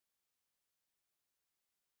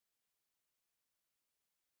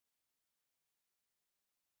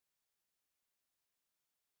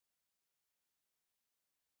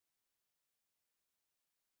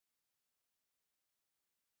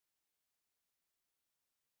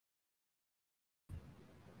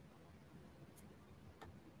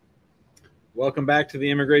Welcome back to the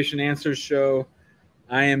Immigration Answers Show.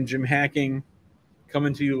 I am Jim Hacking,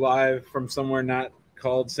 coming to you live from somewhere not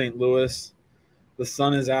called St. Louis. The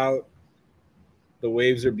sun is out. The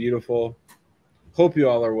waves are beautiful. Hope you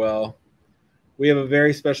all are well. We have a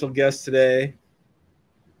very special guest today.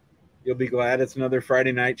 You'll be glad it's another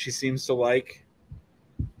Friday night. She seems to like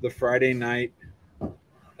the Friday night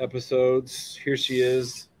episodes. Here she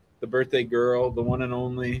is, the birthday girl, the one and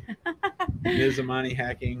only Ms. Amany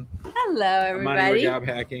Hacking. Hello, everybody. Amany Rajab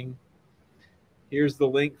Hacking. Here's the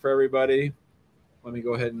link for everybody. Let me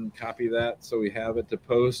go ahead and copy that so we have it to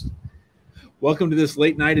post. Welcome to this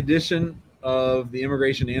late night edition of the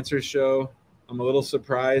Immigration Answers Show. I'm a little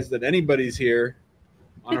surprised that anybody's here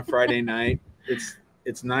on a Friday night.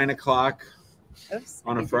 It's 9 o'clock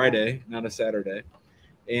on a Friday, not a Saturday.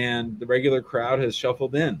 And the regular crowd has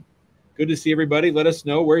shuffled in. Good to see everybody. Let us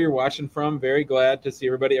know where you're watching from. Very glad to see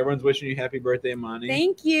everybody. Everyone's wishing you happy birthday, Amany.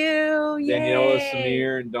 Thank you. Daniela, Yay.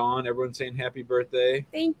 Samir, and Dawn, everyone's saying happy birthday.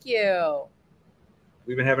 Thank you.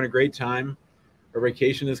 We've been having a great time. Our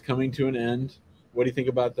vacation is coming to an end. What do you think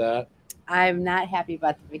about that? I'm not happy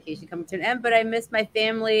about the vacation coming to an end, but I miss my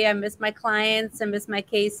family. I miss my clients. I miss my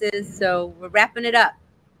cases. So we're wrapping it up.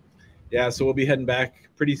 Yeah, so we'll be heading back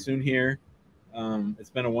pretty soon here. It's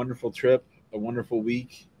been a wonderful trip, a wonderful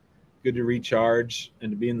week. Good to recharge and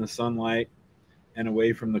to be in the sunlight and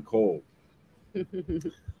away from the cold.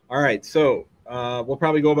 All right, so we'll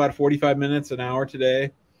probably go about 45 minutes, an hour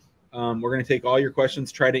today. We're going to take all your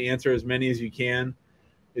questions, try to answer as many as you can.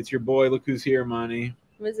 It's your boy. Look who's here, Amany.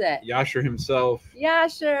 Who's that? Yasher himself.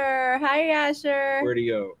 Yasher. Hi, Yasher. Where'd he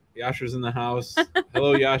go? Yasher's in the house.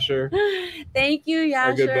 Hello, Yasher. Thank you, Yasher.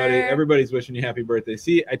 Our good buddy. Everybody's wishing you happy birthday.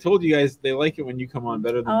 See, I told you guys they like it when you come on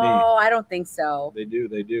better than me. Oh, I don't think so. They do.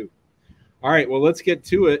 They do. All right, well, let's get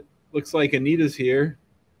to it. Looks like Anita's here.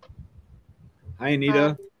 Hi,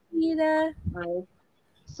 Anita. Hi, Anita. Hi.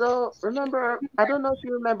 So remember, I don't know if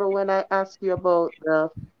you remember when I asked you about the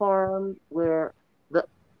form where all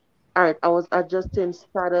right, I was adjusting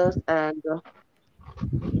status and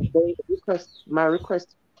my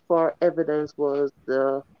request for evidence was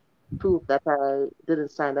the proof that I didn't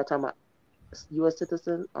sign that I'm a U.S.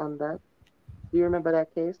 citizen on that. Do you remember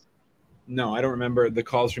that case? No, I don't remember the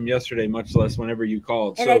calls from yesterday, much less whenever you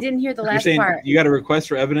called. And so I didn't hear the last part. You got a request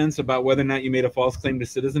for evidence about whether or not you made a false claim to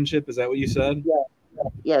citizenship. Is that what you said? Yeah.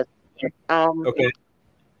 Yes. Okay.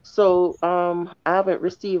 So I haven't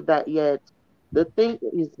received that yet. The thing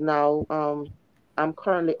is now, I'm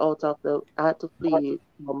currently I had to flee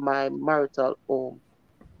from my marital home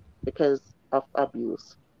because of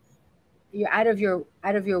abuse. You're out of your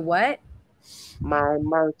what? My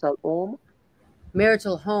marital home.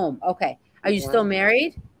 Marital home. Okay. Are you still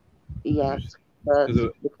married? Yes, but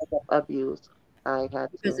because of abuse, I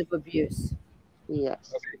had because of abuse.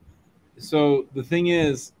 Yes. Okay. So the thing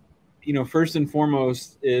is, first and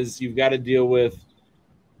foremost is you've got to deal with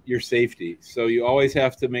your safety. So you always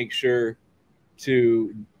have to make sure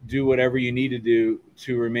to do whatever you need to do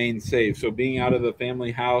to remain safe. So being out of the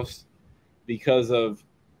family house because of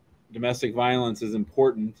domestic violence is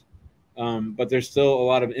important. But there's still a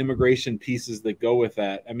lot of immigration pieces that go with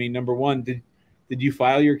that. I mean, number one, did you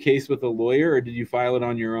file your case with a lawyer or did you file it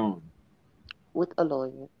on your own? With a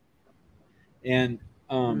lawyer. And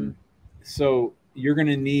so you're going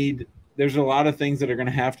to need, there's a lot of things that are going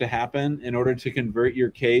to happen in order to convert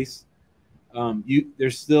your case.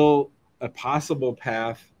 There's still a possible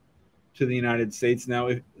path to the United States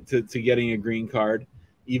now to getting a green card,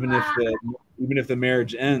 even if the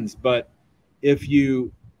marriage ends. But if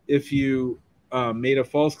you made a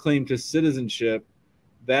false claim to citizenship,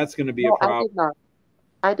 that's going to be a problem.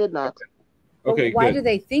 I did not. Okay. Why do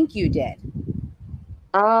they think you did?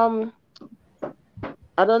 I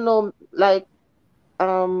don't know. Like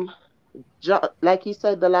you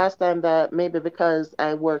said the last time, that maybe because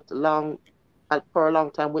I worked for a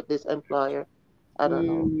long time with this employer. I don't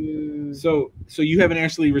know. So you haven't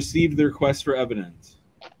actually received the request for evidence?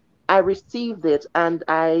 I received it, and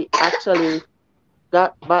I actually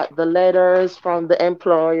got back the letters from the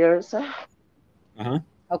employers.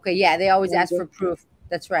 Okay, yeah, they always ask for proof.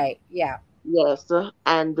 That's right. Yeah. Yes,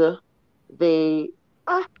 and they,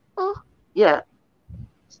 yeah.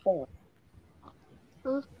 So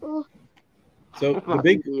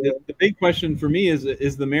the big question for me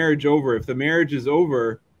is the marriage over? If the marriage is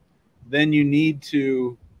over, then you need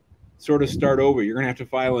to sort of start over. You're going to have to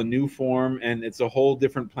file a new form, and it's a whole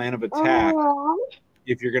different plan of attack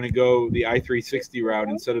if you're going to go the I-360 route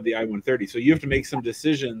instead of the I-130. So you have to make some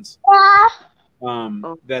decisions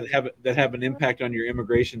that have an impact on your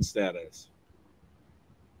immigration status.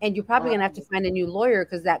 And you're probably going to have to find a new lawyer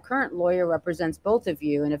because that current lawyer represents both of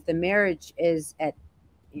you. And if the marriage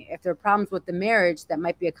if there are problems with the marriage, that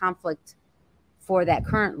might be a conflict for that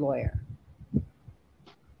current lawyer.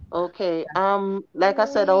 Okay. Like I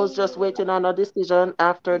said, I was just waiting on a decision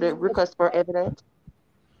after the request for evidence.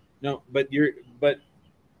 No, but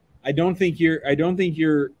I don't think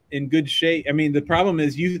you're in good shape. I mean, the problem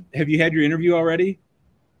is have you had your interview already?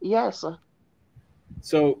 Yes.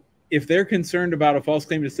 So if they're concerned about a false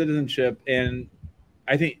claim to citizenship, and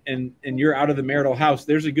I think and you're out of the marital house,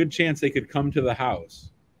 there's a good chance they could come to the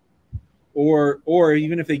house. Or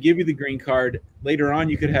even if they give you the green card, later on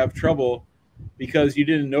you could have trouble because you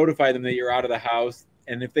didn't notify them that you're out of the house.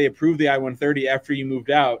 And if they approve the I-130 after you moved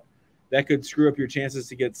out, that could screw up your chances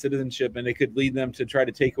to get citizenship, and it could lead them to try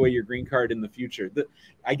to take away your green card in the future.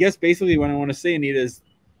 I guess basically what I want to say, Anita, is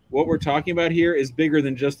what we're talking about here is bigger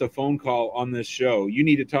than just a phone call on this show. You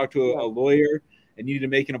need to talk to a lawyer, and you need to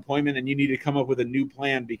make an appointment, and you need to come up with a new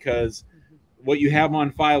plan because what you have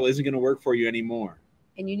on file isn't going to work for you anymore.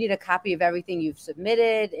 And you need a copy of everything you've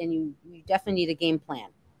submitted, and you definitely need a game plan.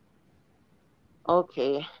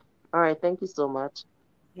 Okay. All right. Thank you so much.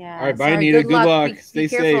 Yeah. All right. Bye, Anita. Good luck. Stay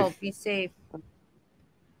careful. safe. Be safe.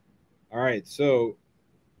 All right. So,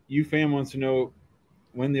 fam wants to know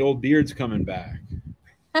when the old beard's coming back.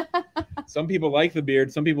 Some people like the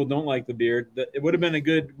beard. Some people don't like the beard. It would have been a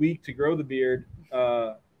good week to grow the beard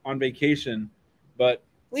on vacation, but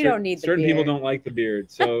we don't need the certain beard. people don't like the beard.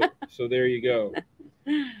 So there you go.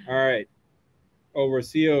 All right. Oh,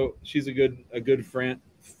 Rocio, she's a good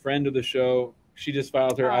friend of the show. She just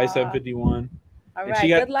filed her I-751. All and right. she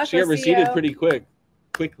got Good luck, she got Rocio. receipted pretty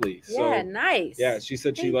quickly. Yeah, So, nice. yeah, she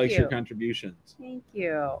said she likes your contributions. Thank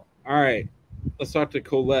you. All right. Let's talk to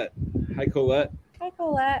Colette. Hi, Colette. Hi,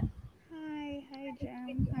 Colette. Hi,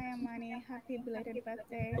 Jim. Hi, Amany. Happy belated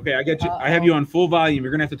birthday. Okay, I got you. I have you on full volume.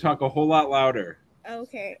 You're gonna have to talk a whole lot louder.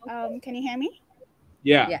 Okay. Can you hear me?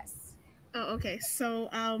 Yeah. Yes. Oh, okay. So,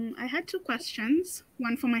 I had two questions.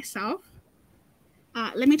 One for myself.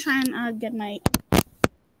 Let me try and get my.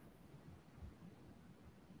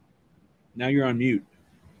 Now you're on mute.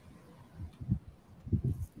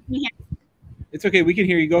 Yeah. It's okay. We can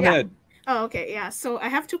hear you. Go ahead. Oh, okay. Yeah. So I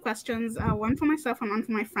have two questions, one for myself and one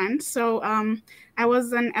for my friend. So I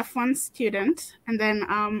was an F1 student, and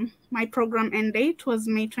then my program end date was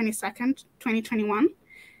May 22nd, 2021.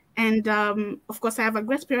 And of course, I have a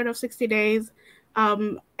grace period of 60 days.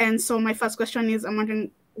 And so my first question is, I'm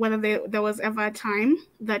wondering whether there was ever a time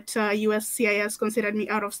that USCIS considered me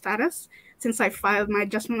out of status since I filed my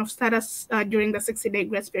adjustment of status during the 60-day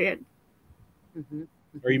grace period. Mm-hmm.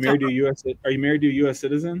 Are you married to a U.S.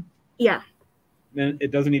 citizen? Yeah. Then it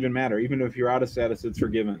doesn't even matter. Even if you're out of status, it's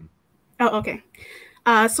forgiven. Oh, okay.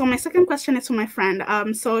 So my second question is for my friend.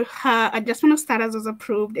 So her adjustment of status was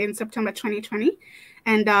approved in September 2020.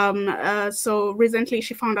 And so recently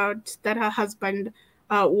she found out that her husband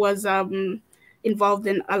was involved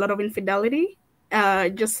in a lot of infidelity,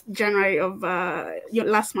 just January of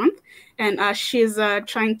last month. And she's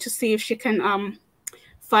trying to see if she can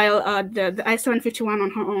file the I-751 on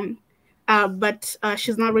her own. But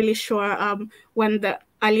she's not really sure when is the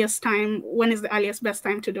earliest best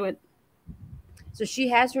time to do it. So she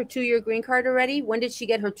has her 2-year green card already? When did she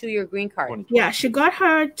get her 2-year green card? Yeah, she got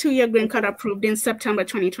her 2-year green card approved in September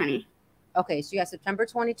 2020. Okay, so you got September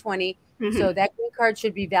 2020. Mm-hmm. So that green card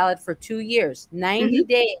should be valid for 2 years, 90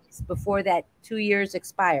 days before that 2 years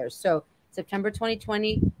expires. So September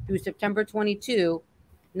 2020 through September 22,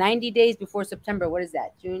 90 days before September. What is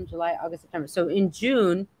that? June, July, August, September. So in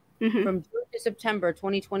June, from June to September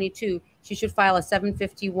 2022, she should file a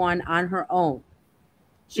 751 on her own.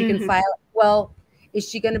 She can file. Well, is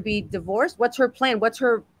she going to be divorced? What's her plan? What's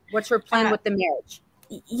her plan with the marriage?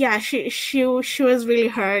 Yeah, she was really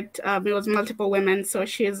hurt. It was multiple women, so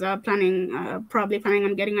she's probably planning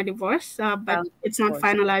on getting a divorce, but it's not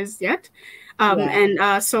finalized yet.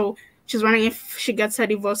 And so she's wondering if she gets her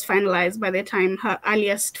divorce finalized by the time her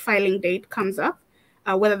earliest filing date comes up,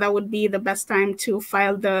 whether that would be the best time to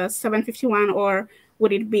file the 751, or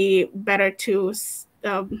would it be better to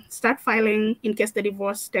start filing in case the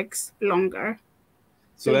divorce takes longer.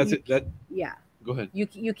 So that's it. Yeah. Go ahead.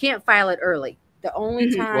 You can't file it early. The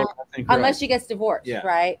only time, unless she gets divorced,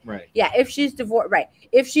 right? Right. Yeah. If she's divorced, right.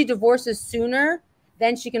 If she divorces sooner,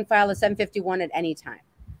 then she can file a 751 at any time.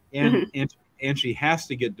 And she has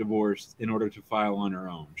to get divorced in order to file on her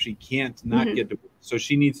own. She can't not get divorced. So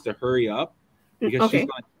she needs to hurry up because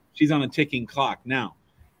she's on a ticking clock. Now,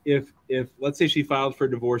 if let's say she filed for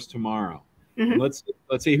divorce tomorrow, let's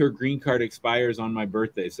say her green card expires on my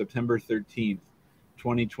birthday, September 13th,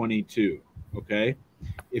 2022. Okay.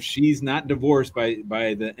 if she's not divorced by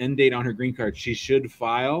the end date on her green card, she should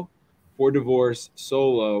file for divorce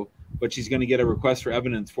solo, but she's going to get a request for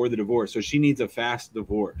evidence for the divorce. So she needs a fast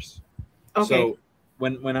divorce. Okay. So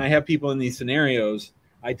when I have people in these scenarios,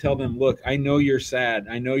 I tell them, look, I know you're sad.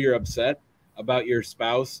 I know you're upset about your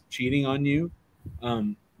spouse cheating on you.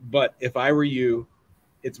 But if I were you,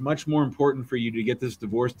 it's much more important for you to get this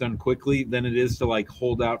divorce done quickly than it is to like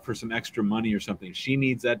hold out for some extra money or something. She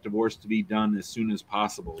needs that divorce to be done as soon as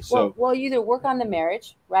possible. So well, you either work on the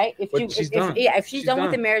marriage, right? If she's done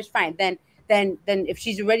with the marriage, fine. Then if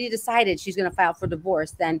she's already decided she's going to file for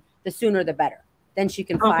divorce, then the sooner the better. Then she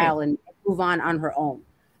can file and move on her own.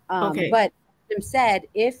 But Jim said,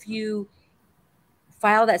 if you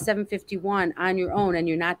file that 751 on your own and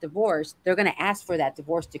you're not divorced, they're going to ask for that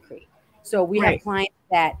divorce decree. So we have clients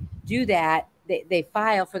that do that. They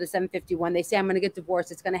file for the 751. They say, I'm going to get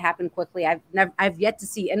divorced. It's going to happen quickly. I've yet to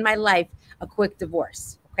see in my life a quick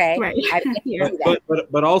divorce. Okay. Right.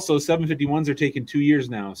 But also 751s are taking 2 years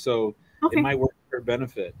now. So it might work for her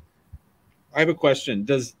benefit. I have a question.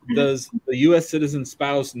 Does the U.S. citizen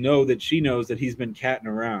spouse know that she knows that he's been catting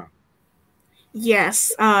around?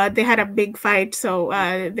 Yes, they had a big fight, so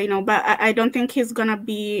they know. But I don't think he's gonna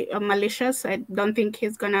be malicious. I don't think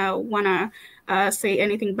he's gonna wanna say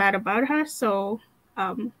anything bad about her. So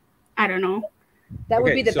I don't know. That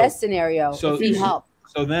would be the best scenario if he helped.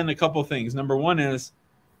 So then a couple things. Number one is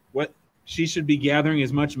what she should be gathering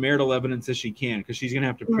as much marital evidence as she can, because she's gonna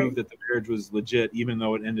have to prove that the marriage was legit, even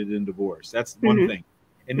though it ended in divorce. That's one thing.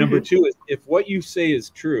 And number two is, if what you say is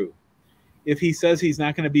true, if he says he's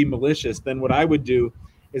not going to be malicious, then what I would do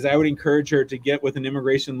is I would encourage her to get with an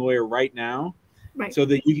immigration lawyer right now, so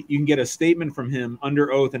that you can get a statement from him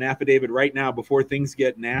under oath, an affidavit right now before things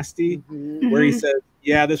get nasty, where he says,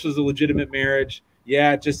 yeah, this was a legitimate marriage.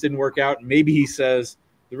 Yeah, it just didn't work out. And maybe he says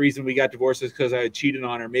the reason we got divorced is because I had cheated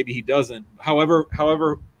on her. Maybe he doesn't.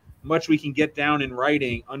 However much we can get down in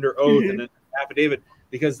writing under oath and an affidavit,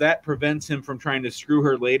 because that prevents him from trying to screw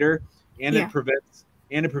her later, and it prevents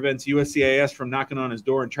USCIS from knocking on his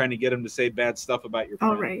door and trying to get him to say bad stuff about your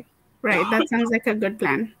friend. Oh, right. That sounds like a good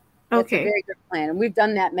plan. That's a very good plan, and we've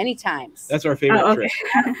done that many times. That's our favorite trick.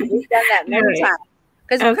 We've done that many times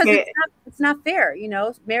because it's not fair. You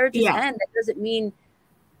know, marriages end. That doesn't mean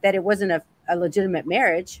that it wasn't a legitimate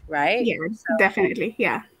marriage, right? Yeah, definitely.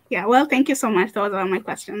 Yeah. Well, thank you so much. Those are all my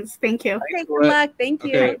questions. Thank you. Okay, good luck. Thank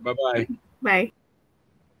you. Okay, bye-bye. Bye.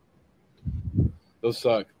 Those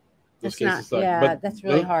suck. Those cases suck. Yeah, but that's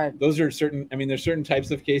really hard. Those are certain. I mean, there's certain types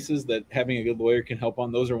of cases that having a good lawyer can help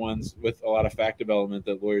on. Those are ones with a lot of fact development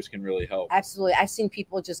that lawyers can really help. Absolutely. I've seen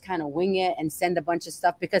people just kind of wing it and send a bunch of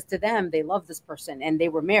stuff because to them, they love this person and they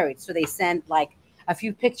were married. So they send like a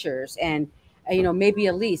few pictures and, maybe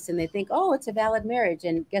a lease, and they think, oh, it's a valid marriage.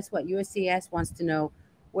 And guess what? USCIS wants to know,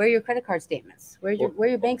 where are your credit card statements? Where are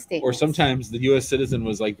your bank statements? Or sometimes the U.S. citizen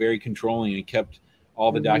was like very controlling and kept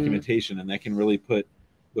all the documentation, and that can really put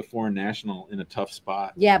the foreign national in a tough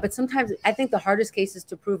spot. Yeah, but sometimes I think the hardest cases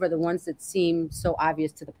to prove are the ones that seem so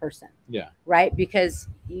obvious to the person. Yeah. Right? Because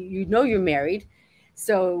you're married,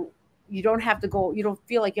 so you don't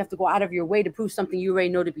feel like you have to go out of your way to prove something you already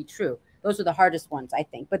know to be true. Those are the hardest ones, I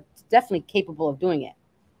think, but definitely capable of doing it.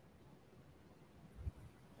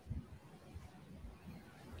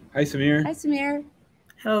 Hi, Samir. Hi, Samir.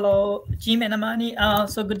 Hello, Jim and Amany.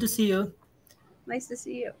 So good to see you. Nice to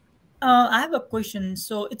see you. I have a question.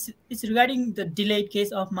 So it's regarding the delayed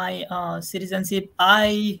case of my citizenship.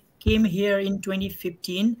 I came here in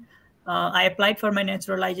 2015. I applied for my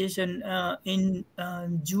naturalization in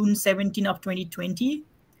June 17 of 2020.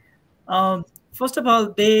 First of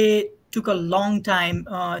all, they took a long time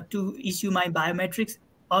to issue my biometrics,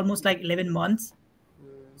 almost like 11 months.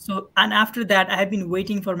 So, and after that, I have been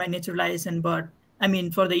waiting for my naturalization, for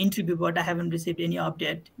the interview, but I haven't received any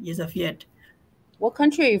update as of yet. What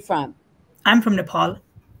country are you from? I'm from Nepal.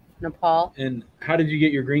 Nepal. And how did you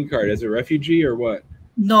get your green card? As a refugee or what?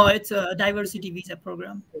 No, it's a diversity visa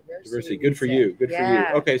program. Diversity. Good for you. Good for you.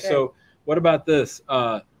 Okay, good. So what about this?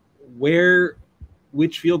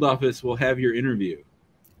 Which field office will have your interview?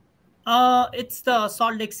 It's the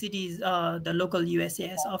Salt Lake City's, the local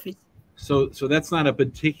USCIS office. So that's not a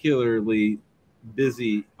particularly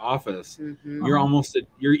busy office. Mm-hmm. You're almost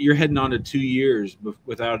you're heading on to 2 years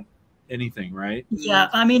without anything, right? Yeah,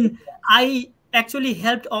 I mean, I actually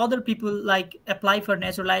helped other people like apply for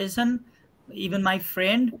naturalization. Even my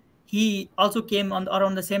friend, he also came on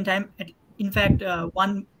around the same time. In fact,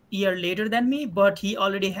 1 year later than me, but he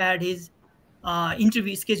already had his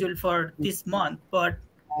interview scheduled for this month. But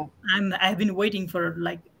I've been waiting for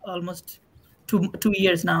like almost two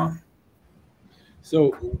years now.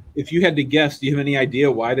 So, if you had to guess, do you have any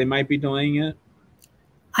idea why they might be delaying it?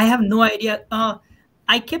 I have no idea.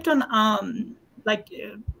 I kept on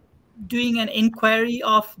doing an inquiry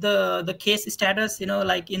of the case status,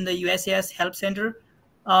 like in the USCIS help center.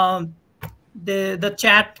 Um,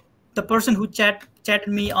 the person who chatted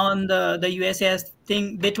me on the USCIS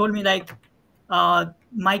thing, they told me like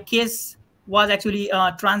my case was actually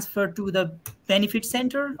transferred to the benefit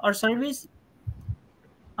center or service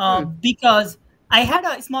because I had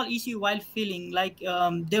a small issue while filling. Like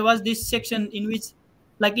there was this section in which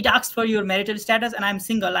like it asked for your marital status, and I'm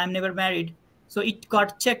single. I'm never married, so it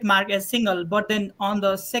got check marked as single. But then on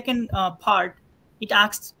the second part, it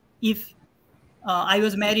asked if I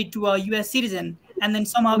was married to a U.S. citizen, and then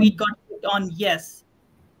somehow it got put on yes.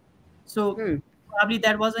 So probably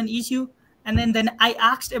that was an issue. And then I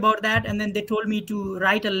asked about that, and then they told me to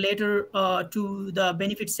write a letter to the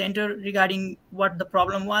benefit center regarding what the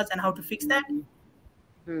problem was and how to fix that.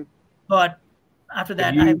 But after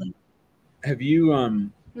that, have you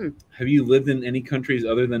lived in any countries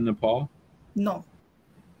other than Nepal? No.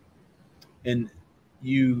 And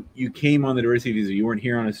you came on the diversity visa. You weren't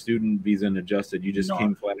here on a student visa and adjusted. You just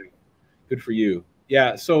came flat out. Good for you.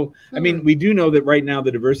 Yeah. So, I mean, we do know that right now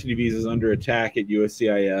the diversity visa is under attack at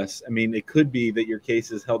USCIS. I mean, it could be that your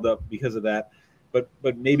case is held up because of that, but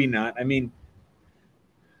maybe not. I mean,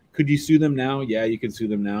 could you sue them now? Yeah, you can sue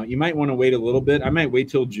them now. You might want to wait a little bit. I might wait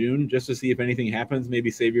till June just to see if anything happens, maybe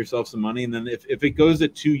save yourself some money. And then if it goes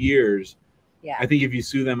at 2 years, I think if you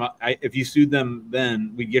sue them, if you sued them,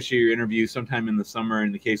 then we'd get you your interview sometime in the summer,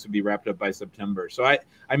 and the case would be wrapped up by September. So I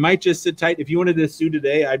might just sit tight. If you wanted to sue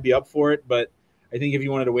today, I'd be up for it. But I think if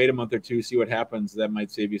you wanted to wait a month or two, see what happens, that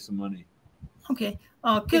might save you some money. Okay.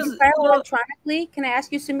 Did you file electronically? Can I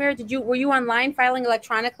ask you, Samir? Were you online filing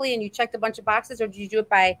electronically and you checked a bunch of boxes, or did you do it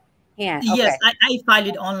by hand? Yes, okay. I filed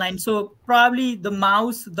it online. So probably the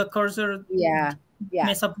mouse, the cursor,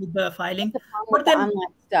 mess up with the filing. But then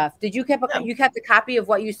online stuff. Did you kept a copy of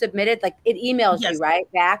what you submitted? Like it emails you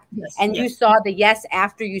right back, and you saw the yes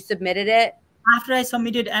after you submitted it. After I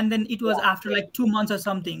submitted, and then it was after like 2 months or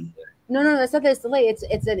something. No, that's not this delay.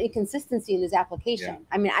 It's an inconsistency in this application. Yeah.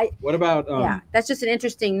 I mean, What about? That's just an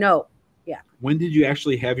interesting note. Yeah. When did you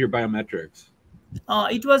actually have your biometrics?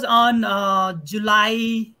 It was on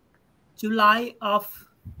July of.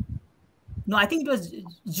 No, I think it was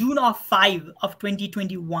June of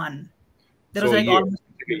 2021. There was like almost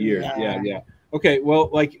a year. Yeah. Okay. Well,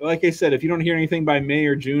 like I said, if you don't hear anything by May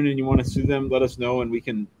or June and you want to sue them, let us know, and we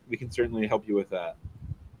can certainly help you with that.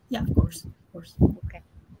 Yeah, of course. Okay.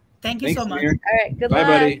 Thanks so much. All right. Good luck.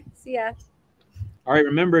 Bye, buddy. See ya. All right.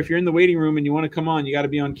 Remember, if you're in the waiting room and you want to come on, you got to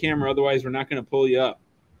be on camera. Otherwise, we're not going to pull you up.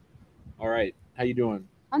 All right. How you doing?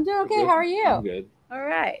 I'm doing okay. How are you? I'm good. All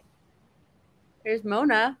right. Here's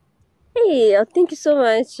Mona. Hey, thank you so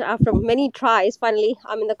much. After many tries, finally,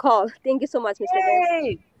 I'm in the call. Thank you so much, Mr.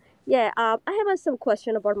 Hey. Yeah, I have some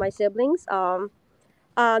question about my siblings.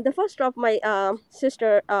 The first of my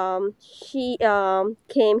sister, she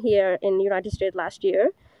came here in United States last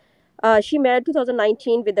year. She married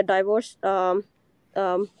 2019 with a divorced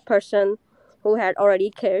person who had already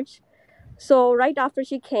kids. So right after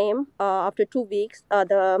she came, after 2 weeks,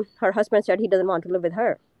 her husband said he doesn't want to live with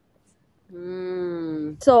her.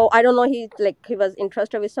 So I don't know, he was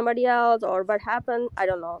interested with somebody else or what happened. I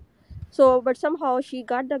don't know. So, but somehow she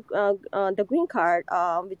got the green card,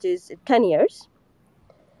 which is 10 years.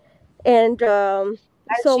 And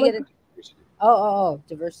diversity.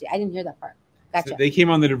 I didn't hear that part. Gotcha. So they came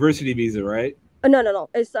on the diversity visa, right? No.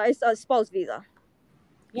 It's a spouse visa.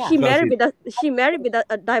 Yeah. She married with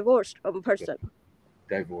a divorced person.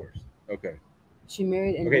 Divorced. Okay. She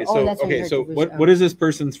married and so what is this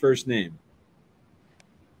person's first name?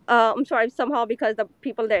 I'm sorry, somehow because the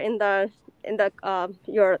people there in the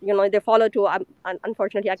they follow too.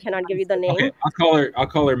 Unfortunately, I cannot give you the name. Okay, I'll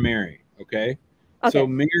call her Mary. Okay. So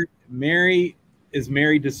Mary is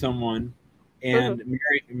married to someone, and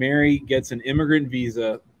Mary gets an immigrant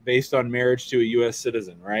visa based on marriage to a U.S.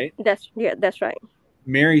 citizen, right? That's right.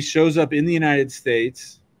 Mary shows up in the United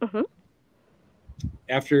States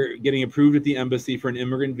after getting approved at the embassy for an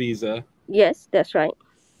immigrant visa. Yes, that's right.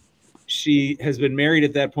 She has been married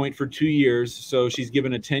at that point for 2 years, so she's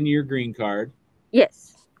given a 10-year green card.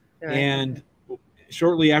 Yes. And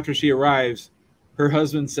shortly after she arrives, her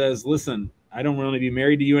husband says, "Listen, I don't want to be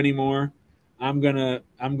married to you anymore. I'm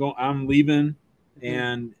leaving,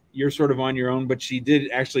 and you're sort of on your own." But she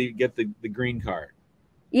did actually get the green card.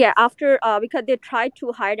 Yeah, after because they tried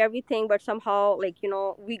to hide everything, but somehow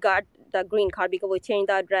we got the green card because we changed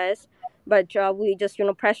the address. but we just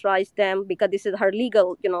pressurized them because this is her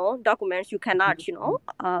legal documents. You cannot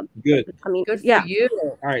Good. I mean, Good for yeah. you.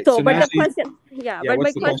 All right. So, So but now the she's, question, yeah, yeah, but my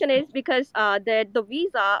what's the question is because the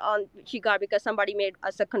visa on she got because somebody made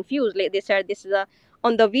us confused. Like they said this is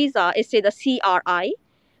on the visa it say the CRI.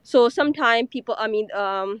 So sometimes people, I mean,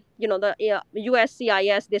 the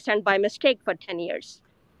USCIS they send by mistake for 10 years.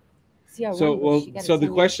 So well, so the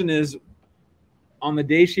question is, on the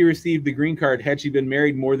day she received the green card, had she been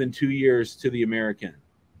married more than 2 years to the American?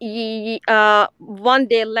 1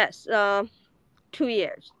 day less, 2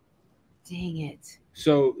 years. Dang it.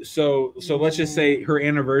 So let's just say her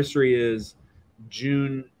anniversary is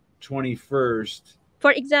June 21st.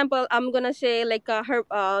 For example, I'm gonna say like her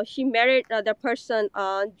she married the person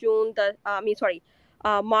June the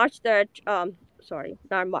March that sorry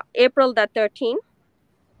not March, April the 13th,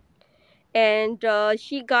 and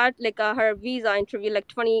she got like her visa interview like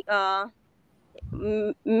 20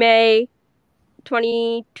 May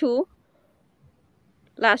 22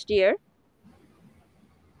 last year.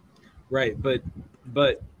 Right, but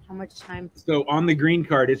how much time? So on the green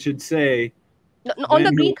card it should say on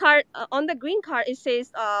the green card it says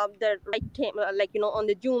the right time on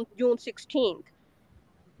the June 16th.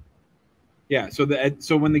 Yeah, so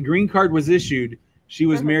when the green card was issued, she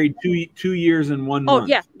was married 2 years and 1 month. Oh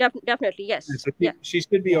yeah, definitely yes. And so she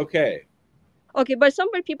should be okay. Okay, but some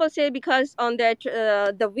people say because on that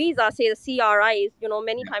the visa say the CRI,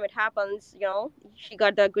 many time it happens, she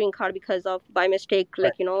got the green card because of by mistake,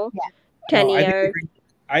 10 years.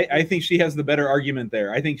 I think she has the better argument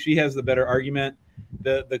there. I think she has the better argument.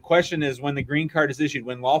 The question is when the green card is issued,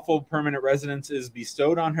 when lawful permanent residence is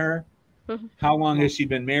bestowed on her, how long has she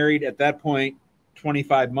been married? At that point,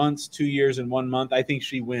 25 months, 2 years and 1 month. I think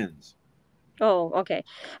she wins. Oh, okay.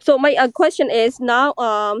 So my question is now,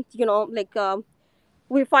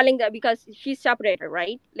 we're filing that because she's separated,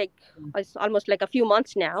 right? Like it's almost like a few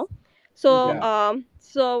months now. So,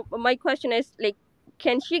 so my question is like,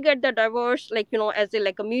 can she get the divorce, as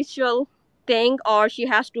a mutual thing, or she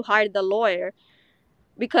has to hire the lawyer?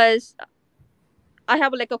 Because I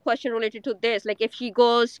have a question related to this. Like, if she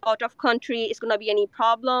goes out of country, is gonna be any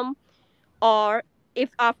problem, or if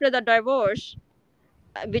after the divorce,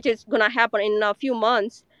 which is gonna happen in a few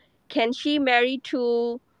months, can she marry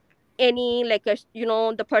to any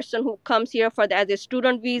the person who comes here for as a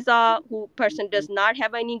student visa, who person does not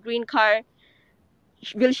have any green card?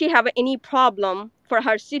 Will she have any problem for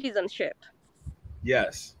her citizenship?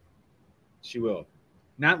 Yes, she will.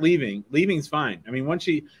 Not leaving. Leaving's fine. I mean, once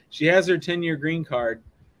she has her 10-year green card,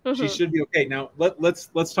 she should be okay. Now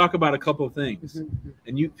let's talk about a couple of things,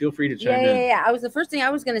 and you feel free to chime in. Yeah. The first thing I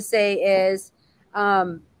was going to say is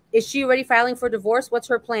she already filing for divorce? What's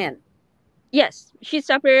her plan? Yes, she's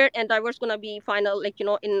separated, and divorce gonna be final in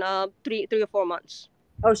 3 or 4 months.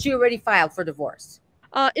 Oh, she already filed for divorce.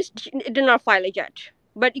 It did not file it yet,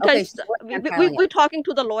 but because we're talking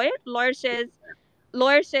to the lawyer. Lawyer says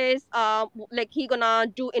he gonna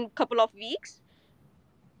do in couple of weeks.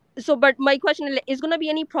 So, but my question is gonna be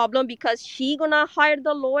any problem because she gonna hire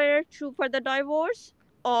the lawyer for the divorce,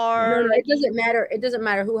 or no, it doesn't matter. It doesn't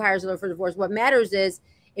matter who hires the lawyer for divorce. What matters is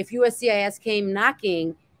if USCIS came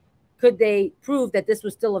knocking, could they prove that this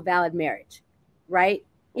was still a valid marriage, right?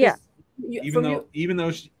 Yeah. Even though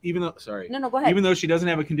sorry. No, go ahead. Even though she doesn't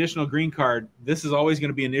have a conditional green card, this is always going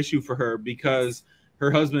to be an issue for her because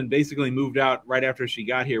her husband basically moved out right after she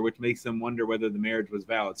got here, which makes them wonder whether the marriage was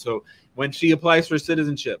valid. So when she applies for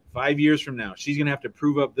citizenship 5 years from now, she's going to have to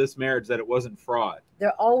prove up this marriage that it wasn't fraud.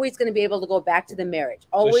 They're always going to be able to go back to the marriage.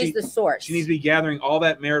 Always the source. She needs to be gathering all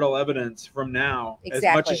that marital evidence from now as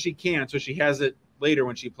much as she can, so she has it later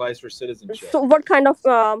when she applies for citizenship. So what kind of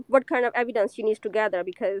evidence she needs to gather?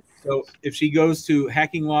 Because so if she goes to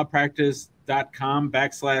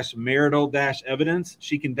hackinglawpractice.com/marital-evidence,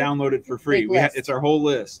 she can download it for free. It's our whole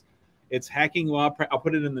list. It's hacking law. I'll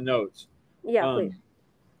put it in the notes. Yeah, please.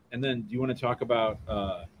 And then do you want to talk about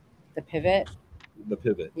the pivot? The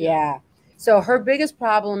pivot. Yeah. So her biggest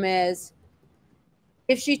problem is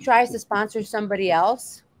if she tries to sponsor somebody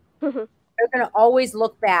else, they're going to always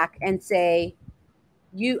look back and say,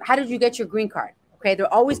 how did you get your green card? Okay,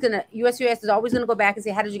 they're always gonna USCIS is always gonna go back and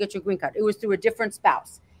say, how did you get your green card? It was through a different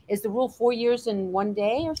spouse. Is the rule 4 years and 1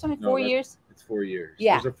 day or something? 4 years? It's 4 years.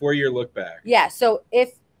 Yeah, there's a 4-year look back. Yeah, so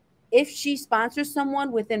if she sponsors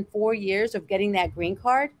someone within 4 years of getting that green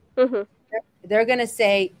card, they're gonna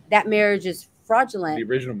say that marriage is fraudulent. The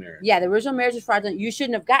original marriage. Yeah, the original marriage is fraudulent. You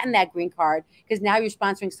shouldn't have gotten that green card because now you're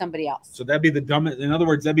sponsoring somebody else. So that'd be the dumbest. In other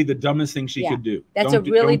words, that'd be the dumbest thing she could do. That's a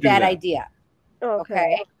really bad idea.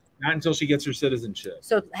 Okay. Not until she gets her citizenship.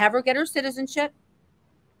 So have her get her citizenship.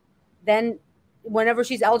 Then whenever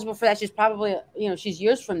she's eligible for that, she's probably, she's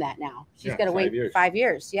years from that now. She's got to wait 5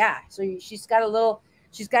 years. Yeah. So she's got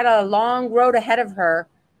a long road ahead of her.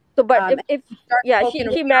 So, but if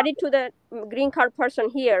she married to the green card person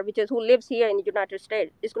here, who lives here in the United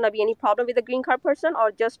States, is gonna be any problem with the green card person,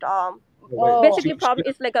 or just basically problem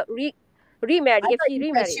is like a remarried if she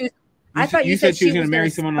remarried. I thought you said she was going to marry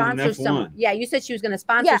someone on an F1. Yeah, you said she was going to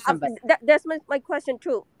sponsor somebody. That's my question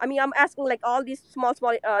too. I mean, I'm asking like all these small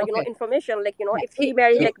information, like if he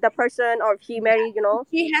married like the person, or if he married,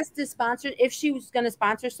 She has to sponsor. If she was going to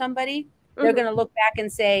sponsor somebody, they're going to look back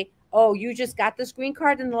and say, "Oh, you just got this green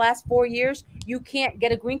card in the last 4 years. You can't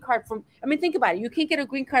get a green card from." I mean, think about it. You can't get a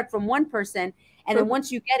green card from one person, and then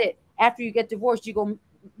once you get it, after you get divorced, you go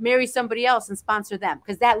marry somebody else and sponsor them,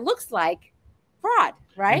 because that looks like fraud,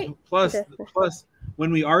 right? And plus,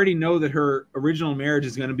 when we already know that her original marriage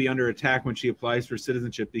is going to be under attack when she applies for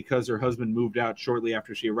citizenship because her husband moved out shortly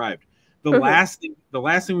after she arrived, the last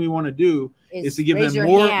thing we want to do is to give them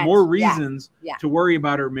more reasons to worry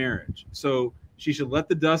about her marriage. So she should let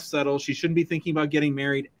the dust settle. She shouldn't be thinking about getting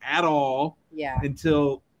married at all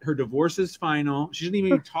until her divorce is final. She shouldn't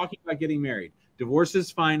even be talking about getting married. Divorce is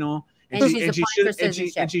final, and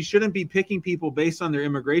she shouldn't be picking people based on their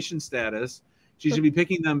immigration status. She should be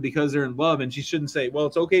picking them because they're in love, and she shouldn't say, well,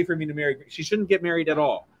 it's okay for me to marry. She shouldn't get married at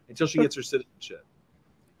all until she gets her citizenship.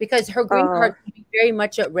 Because her green card can be very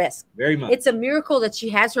much at risk. Very much. It's a miracle that she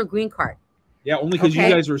has her green card. Yeah, only because you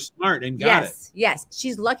guys were smart and got it. Yes.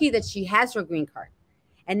 She's lucky that she has her green card.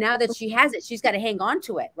 And now that she has it, she's got to hang on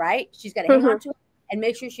to it, right? She's got to hang on to it and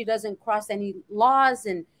make sure she doesn't cross any laws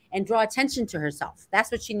and draw attention to herself.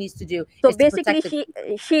 That's what she needs to do. So basically,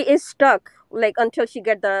 she is stuck like until she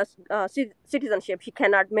get the citizenship. She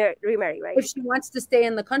cannot remarry, right? If she wants to stay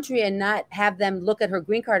in the country and not have them look at her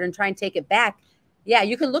green card and try and take it back, yeah,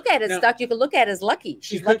 you can look at it as stuck. You can look at it as lucky.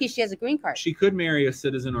 She's lucky she has a green card. She could marry a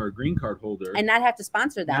citizen or a green card holder and not have to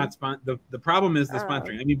sponsor them. The problem is the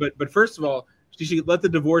sponsoring. I mean, but first of all, she should let the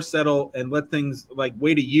divorce settle and let things like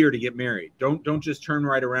wait a year to get married. Don't just turn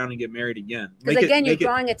right around and get married again. Because again, you're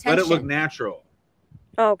drawing attention. Let it look natural.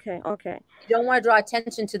 Okay. You don't want to draw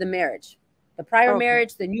attention to the marriage, the prior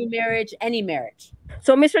marriage, the new marriage, any marriage.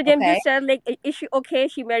 So, Mr. James, you said like, is she okay?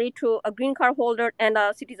 She married to a green card holder and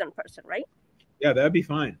a citizen person, right? Yeah, that'd be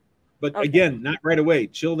fine. But again, not right away.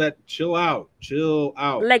 Chill out.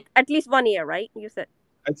 Like at least 1 year, right? You said.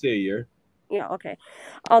 I'd say a year. Yeah. Okay.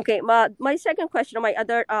 My second question, my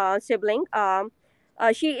other sibling,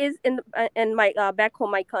 she is in my back home,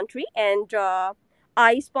 my country, and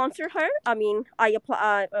I sponsor her. I mean, I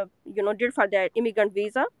apply, did for the immigrant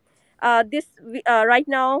visa. Right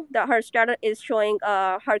now, her status is showing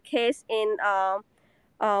her case in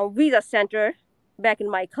visa center back in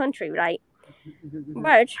my country, right?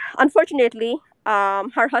 But unfortunately,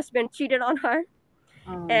 her husband cheated on her,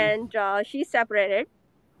 and she separated.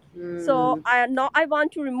 So I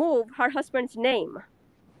want to remove her husband's name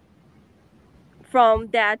from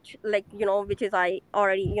that, like which is I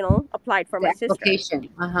already applied for my application.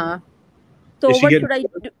 sister. So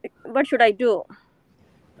what should I do?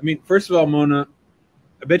 I mean, first of all, Mona,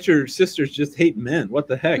 I bet your sisters just hate men. What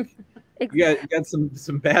the heck? You got some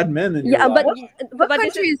bad men in your life. What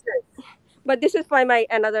country is this? But this is by my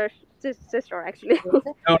another sister, actually.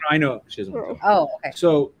 No, I know she doesn't. Oh, okay.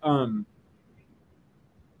 So,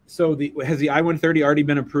 has the I-130 already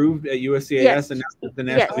been approved at USCIS and now the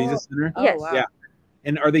National Visa Center? Yes. Wow. Yeah.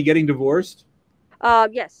 And are they getting divorced?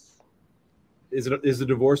 Yes. Is the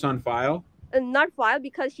divorce on file? Not file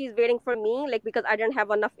because she's waiting for me, like because I didn't have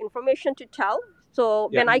enough information to tell. So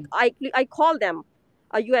when I called them,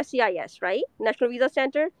 USCIS, right, National Visa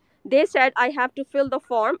Center, they said I have to fill the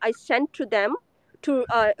form I sent to them to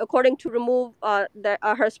according to remove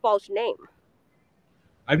her spouse's name.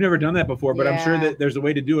 I've never done that before, but I'm sure that there's a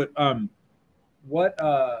way to do it. What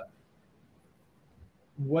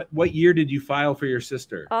year did you file for your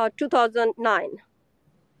sister? 2009.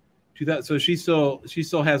 So she still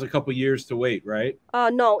has a couple years to wait, right?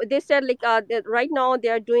 No, they said like right now they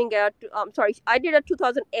are doing I did a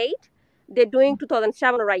 2008. They're doing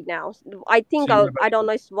 2007 right now. I think I don't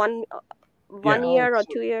know, it's one year or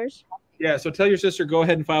 2 years. Yeah, so tell your sister go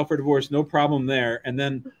ahead and file for divorce, no problem there. And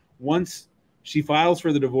then once she files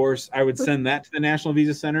for the divorce, I would send that to the National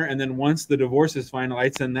Visa Center, and then once the divorce is final,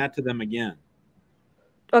 I'd send that to them again.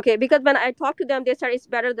 Okay, because when I talked to them, they said it's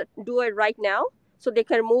better to do it right now, so they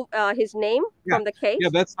can remove his name from the case. Yeah,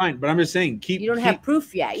 that's fine. But I'm just saying, you don't have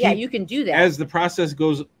proof yet. Yeah, you can do that. As the process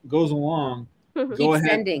goes along, go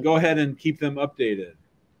ahead and keep them updated.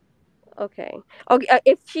 Okay.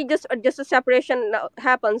 If she just a separation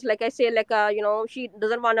happens, like I say, like she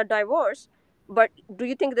doesn't want a divorce, But do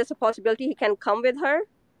you think there's a possibility he can come with her?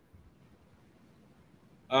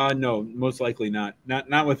 No, most likely not.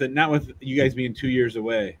 Not with it. Not with you guys being 2 years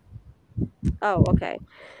away. Oh, okay.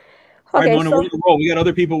 All right, Okay, Mona, so we're gonna roll. We got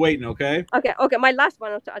other people waiting. Okay. okay. My last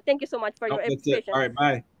one. Thank you so much for Oh, your that's it. patience. All right,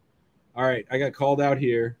 bye. All right, I got called out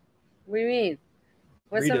here. What do you mean?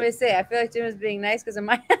 What Read somebody it. say? I feel like Jim is being nice because of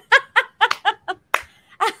my.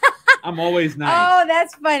 I'm always nice. Oh,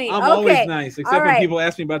 that's funny. I'm okay. always nice, except All when right. people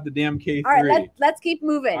ask me about the damn K3. All right, let's keep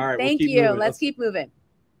moving. All right, we'll Thank keep you. moving. Let's keep moving.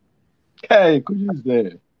 Hey, Kojo's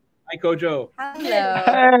there. Hi, Kojo. Hello.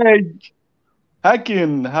 Hey,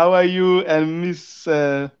 Hakim, how are you and Miss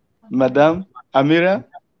Madame Amira?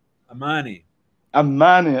 Amany.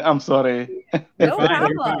 Amani, I'm sorry. You're No fine.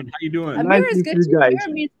 You're problem. fine. How you doing? Nice Amira's to good meet too. you guys.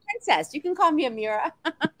 Amira means princess. You can call me Amira.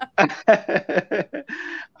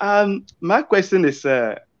 My question is,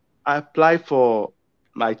 I applied for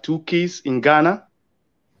my 2 kids in Ghana,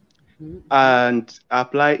 and I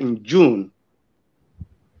applied in June.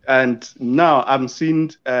 And now I'm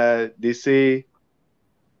seeing they say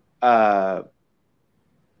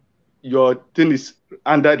your thing is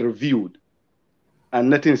under reviewed and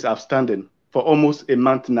nothing is outstanding for almost a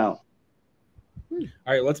month now. All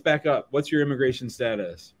right, let's back up. What's your immigration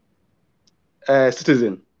status?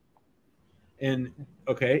 Citizen. And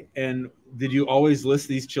okay, and did you always list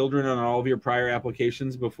these children on all of your prior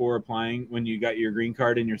applications before applying when you got your green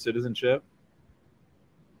card and your citizenship?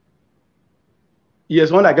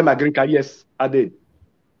 Yes, when I get my green card, yes, I did.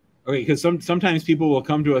 Okay, because sometimes people will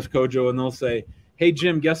come to us, Kojo, and they'll say, "Hey,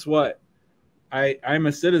 Jim, guess what? I'm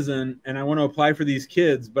a citizen and I want to apply for these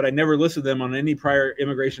kids, but I never listed them on any prior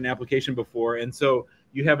immigration application before, and so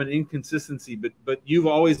you have an inconsistency. But you've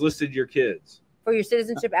always listed your kids For your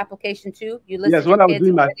citizenship application too, you listed Yes, your when I was kids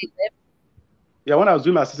doing where my they live. yeah, when I was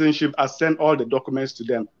doing my citizenship, I sent all the documents to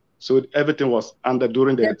them, so everything was under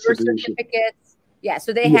during the Their birth citizenship. certificates. Yeah,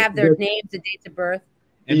 so they Yes, have their yes. names, the dates of birth.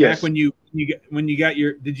 And Yes. back when you got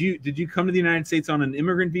your did you come to the United States on an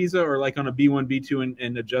immigrant visa or like on a B1 B2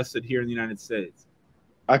 and adjusted here in the United States?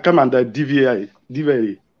 I come under DVA.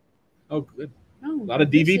 Oh, good. Oh, A lot of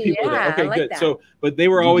DV BC, people there. yeah, Okay, I like good. that. So, but they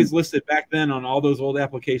were always listed back then on all those old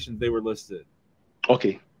applications. They were listed.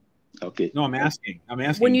 Okay. No, I'm asking.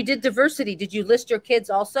 When you did diversity, did you list your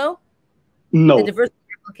kids also? No, The diversity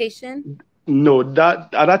application? no,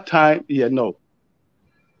 that at that time, yeah, no.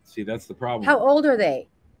 See, that's the problem. How old are they?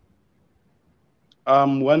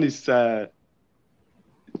 One is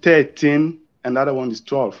 13, another one is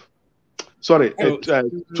 12. Sorry, 12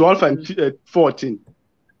 and 14.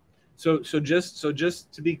 So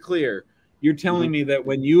just to be clear, you're telling me that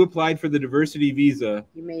when you applied for the diversity visa,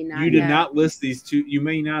 You may not. you did have- not list these two. You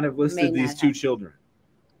may not have listed May these not two have. children.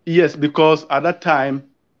 Yes, because at that time,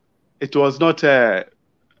 it was not,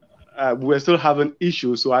 we were still having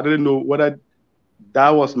issues, so I didn't know whether that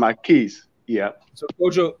was my case. Yeah. So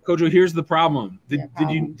Kojo, here's the problem. Did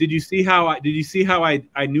you see how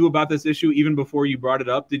I knew about this issue even before you brought it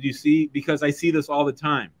up? Did you see, because I see this all the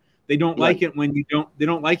time. They don't like it when you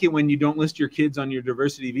don't list your kids on your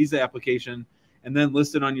diversity visa application and then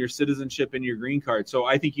list it on your citizenship and your green card. So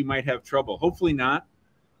I think you might have trouble. Hopefully not.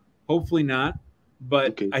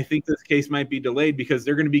 But Okay. I think this case might be delayed because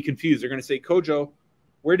they're going to be confused. They're going to say, Kojo,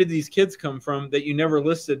 where did these kids come from that you never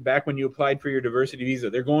listed back when you applied for your diversity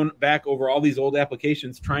visa? They're going back over all these old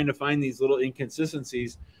applications, trying to find these little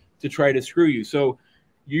inconsistencies to try to screw you. So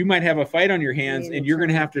you might have a fight on your hands, and you're going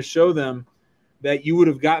to have to show them that you would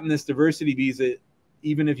have gotten this diversity visa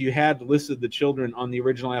even if you had listed the children on the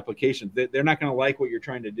original application. They're not going to like what you're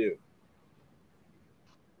trying to do.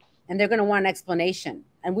 And they're going to want an explanation.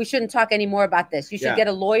 And we shouldn't talk any more about this. You should Yeah. get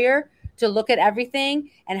a lawyer to look at everything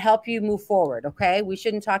and help you move forward. Okay. We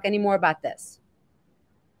shouldn't talk any more about this.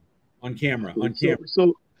 On camera.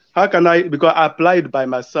 So how can I, because I applied by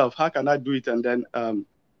myself, how can I do it and then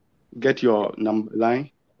get your number line?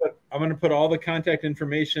 But I'm going to put all the contact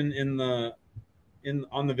information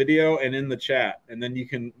on the video and in the chat, and then we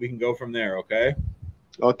can go from there. Okay.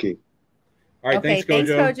 Okay. All right. Okay. Thanks,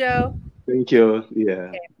 Kojo. Kojo. Thank you. Yeah.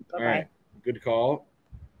 Okay, All bye-bye. right. Good call.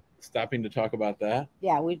 Stopping to talk about that.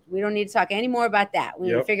 Yeah. We don't need to talk any more about that. We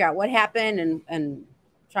need to Yep. figure out what happened and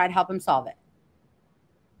try to help him solve it.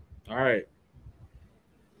 All right.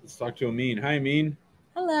 Let's talk to Amin. Hi, Amin.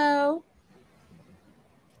 Hello.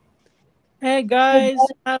 Hey guys,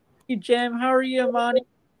 how are you, Jim? How are you, Amany?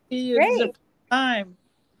 See you. This is the Great. first time.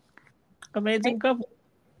 Amazing couple.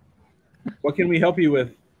 What can we help you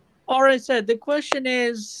with? All right, said the question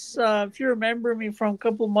is, if you remember me from a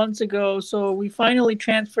couple months ago, so we finally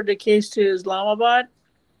transferred the case to Islamabad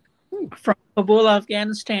from Kabul,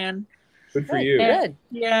 Afghanistan. Good for Good. you. Good.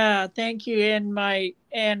 Yeah, thank you. And my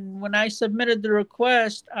and when I submitted the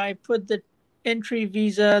request, I put the entry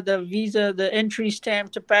visa, the entry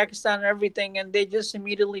stamp to Pakistan and everything, and they just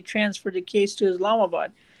immediately transferred the case to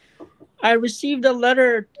Islamabad. I received a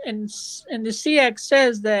letter, and the CX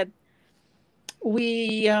says that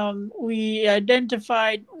we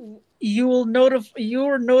identified you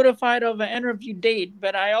were notified of an interview date,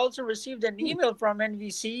 but I also received an email from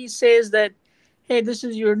NVC says that, hey, this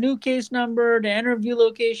is your new case number, the interview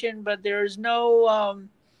location, but there's no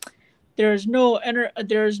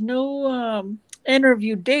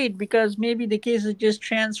interview date because maybe the case is just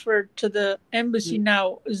transferred to the embassy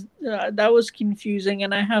now. That was confusing,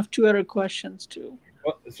 and I have two other questions too.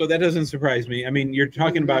 Well, so that doesn't surprise me. I mean, you're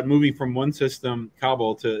talking about moving from one system,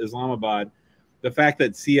 Kabul, to Islamabad. The fact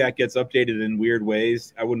that SIAC gets updated in weird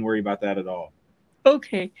ways, I wouldn't worry about that at all.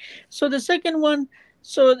 Okay. So the second one,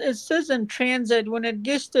 so it says in transit, when it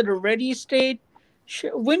gets to the ready state,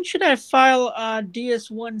 when should I file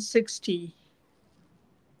DS-160?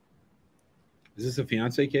 Is this a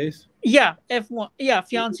fiance case? Yeah, F1. Yeah,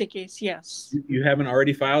 fiance case, yes. You haven't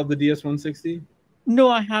already filed the DS-160? No,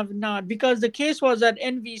 I have not, because the case was at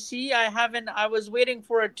NVC. I was waiting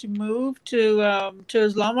for it to move to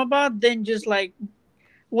Islamabad. Then just like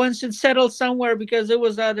once it settled somewhere, because it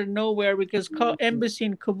was out of nowhere, because embassy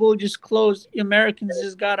in Kabul just closed. Americans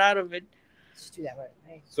just got out of it. Just do that right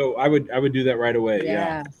away. So I would do that right away.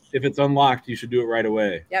 Yeah. If it's unlocked, you should do it right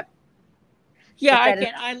away. Yep. Yeah, I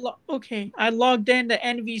can. I logged in the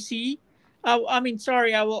NVC. I will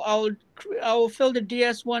fill the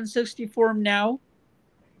DS-160 form now.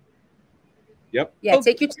 Yep. Yeah,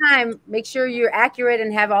 take your time. Make sure you're accurate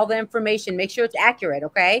and have all the information. Make sure it's accurate,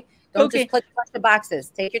 okay? Don't just click a bunch of boxes.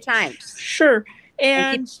 Take your time. Sure.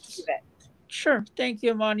 And sure. Thank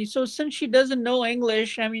you, Amany. So since she doesn't know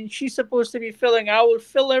English, I mean, she's supposed to be filling. I will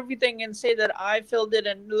fill everything and say that I filled it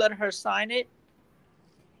and let her sign it.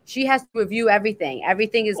 She has to review everything.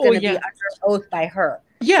 Everything is going to be under oath by her.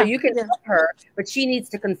 Yeah. So you can help her, but she needs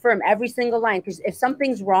to confirm every single line, because if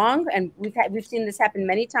something's wrong, and we've seen this happen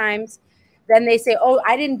many times, then they say, "Oh,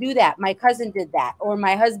 I didn't do that. My cousin did that, or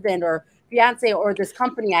my husband, or fiance, or this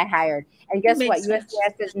company I hired." And guess what?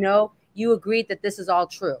 USCIS says, "No, you agreed that this is all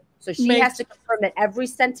true." So she has to confirm that every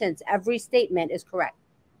sentence, every statement is correct.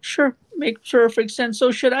 Sure. Make perfect sense.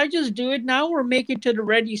 So should I just do it now or make it to the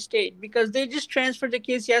ready state? Because they just transferred the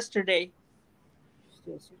case yesterday.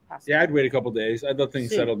 Yeah, I'd wait a couple days. I'd let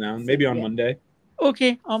things settle down. Maybe on Monday.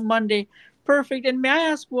 Okay, on Monday. Perfect. And may I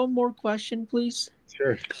ask one more question, please?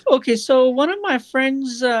 Sure. Okay, so one of my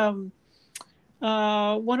friends, I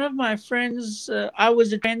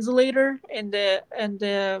was a translator in the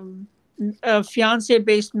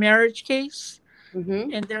fiance-based marriage case,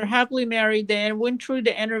 and they're happily married. They went through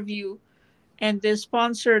the interview, and they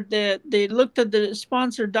looked at the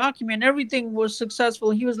sponsored document. Everything was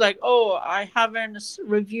successful. He was like, "Oh, I haven't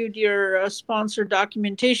reviewed your sponsored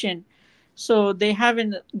documentation," so they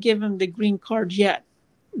haven't given the green card yet.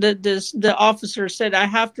 The officer said, "I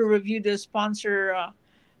have to review the sponsor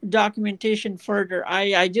documentation further."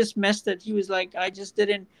 I just messed it. He was like, "I just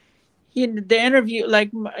didn't." The interview,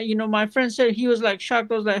 like, my friend said, he was like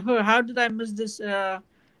shocked. I was like, "Oh, how did I miss this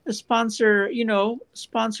sponsor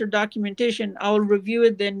documentation? I will review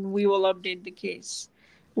it, then we will update the case."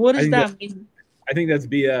 What does that mean? I think that's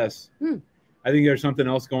BS. I think there's something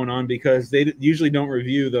else going on, because they usually don't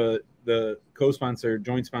review the co-sponsor,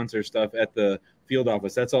 joint sponsor stuff at the field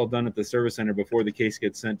office. That's all done at the service center before the case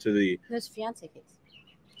gets sent to the. This fiance case.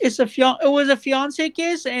 It was a fiance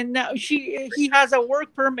case, and now he has a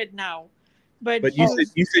work permit now. But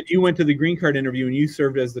you said you went to the green card interview and you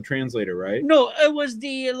served as the translator, right? No, it was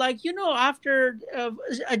the after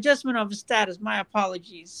adjustment of status. My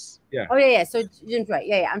apologies. Yeah. Oh yeah. So Jim's right.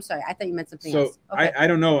 Yeah. I'm sorry. I thought you meant something else. Okay. I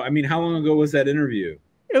don't know. I mean, how long ago was that interview?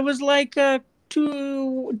 It was like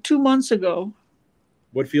 2 months ago.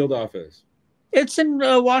 What field office? It's in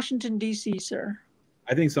Washington, D.C., sir.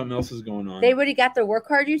 I think something else is going on. They already got their work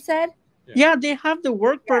card, you said? Yeah, they have the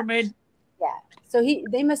work permit. Yeah. So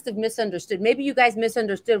they must have misunderstood. Maybe you guys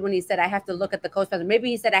misunderstood when he said, "I have to look at the co-sponsor." Maybe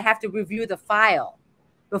he said, "I have to review the file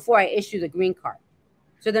before I issue the green card."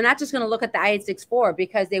 So they're not just going to look at the I-864,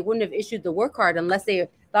 because they wouldn't have issued the work card unless they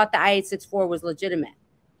thought the I-864 was legitimate.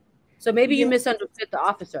 So maybe you misunderstood the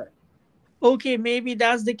officer. Okay, maybe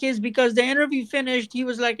that's the case, because the interview finished. He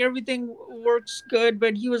was like, everything works good,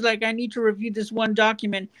 but he was like, I need to review this one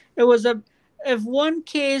document. It was if one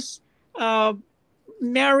case,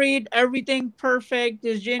 married, everything perfect,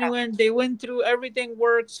 is genuine. They went through, everything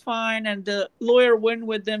works fine, and the lawyer went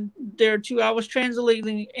with them there too. I was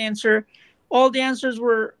translating the answer. All the answers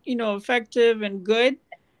were, effective and good,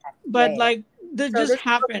 but this just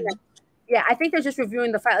happened. Yeah, I think they're just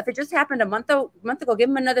reviewing the file. If it just happened a month ago, give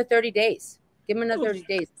them another 30 days. Give them another 30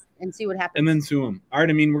 days and see what happens. And then sue them. All right,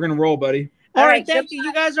 I mean, we're going to roll, buddy. All right, thank you.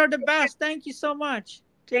 You guys are the best. Thank you so much.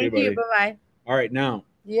 Thank you. Bye-bye. All right, now.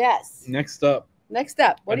 Yes. Next up.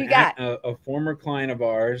 What do you got? A former client of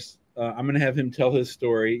ours. I'm going to have him tell his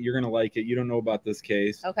story. You're going to like it. You don't know about this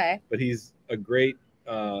case. Okay. But he's a great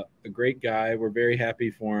guy. We're very happy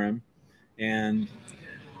for him. And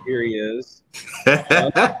here he is.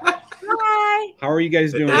 Hi. How are you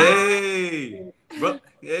guys doing?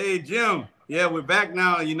 Hey, Jim. Yeah, we're back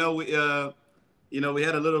now. We had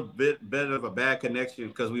a little bit of a bad connection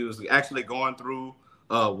because we was actually going through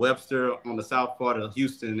Webster on the south part of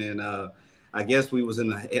Houston, and I guess we was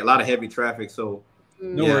in a lot of heavy traffic. So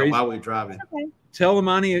no worries. While we're driving. Okay. Tell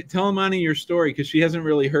Amany your story because she hasn't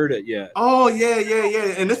really heard it yet. Oh yeah.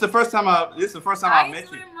 And this is the first time I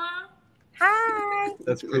met you. Hi.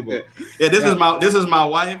 That's cool. Yeah, this is my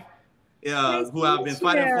wife. Who I've been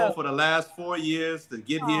fighting for the last 4 years to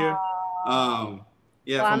get here. From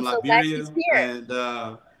Liberia.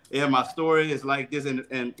 And my story is like this.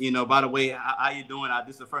 And by the way, how you doing?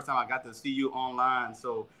 This is the first time I got to see you online.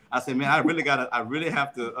 So I said, man, I really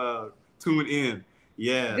have to tune in.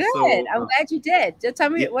 Yeah. Good. So, I'm glad you did. Just tell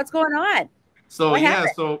me what's going on. So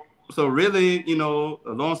so really, a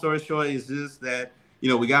long story short is just that,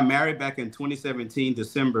 we got married back in 2017,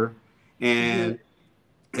 December, and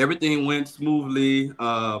everything went smoothly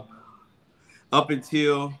up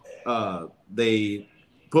until they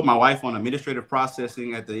put my wife on administrative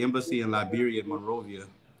processing at the embassy in Liberia, Monrovia.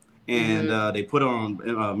 And they put her on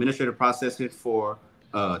administrative processing for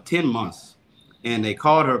 10 months. And they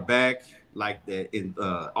called her back in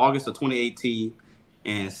August of 2018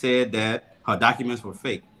 and said that her documents were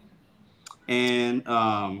fake. And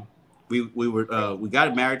we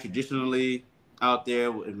got married traditionally out there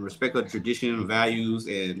in respect of tradition and values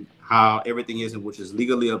and how everything is, which is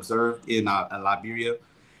legally observed in Liberia.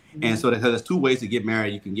 And so there's two ways to get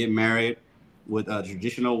married. You can get married with a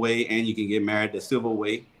traditional way, and you can get married the civil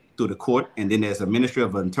way through the court. And then there's a Ministry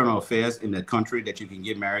of Internal Affairs in the country that you can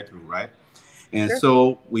get married through, right? And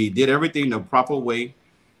so we did everything the proper way.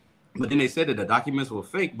 But then they said that the documents were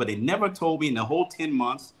fake, but they never told me in the whole 10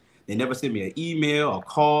 months. They never sent me an email, a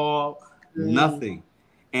call, nothing.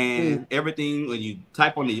 And everything, when you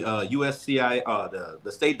type on the USCI,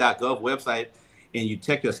 the state.gov website, and you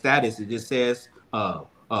check your status, it just says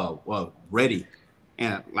ready.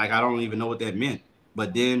 And I don't even know what that meant.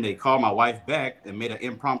 But then they called my wife back and made an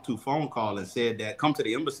impromptu phone call and said that come to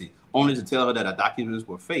the embassy, only to tell her that her documents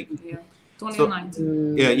were fake. Yeah.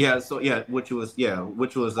 2019. So which was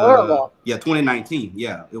 2019.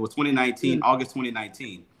 Yeah, it was 2019, August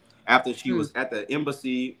 2019. After she was at the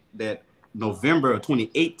embassy that November of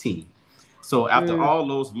 2018. So after all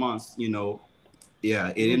those months, it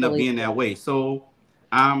ended up being that way. So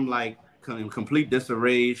I'm in complete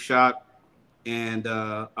disarray, shock. And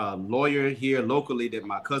a lawyer here locally that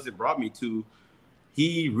my cousin brought me to,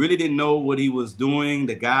 he really didn't know what he was doing.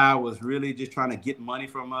 The guy was really just trying to get money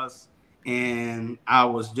from us. And I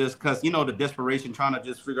was just, because, the desperation, trying to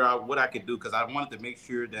just figure out what I could do, because I wanted to make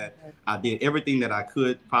sure that I did everything that I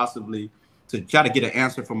could possibly to try to get an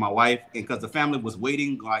answer from my wife. And because the family was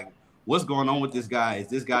waiting, what's going on with this guy? Is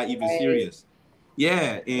this guy even serious?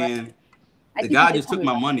 Yeah. And the guy just took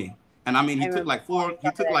my money. And I mean, he took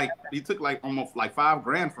almost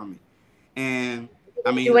 $5,000 from me. And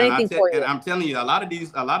I mean, and I'm telling you, a lot of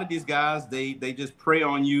these guys, they just prey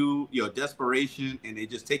on you, your desperation, and they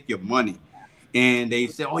just take your money. And they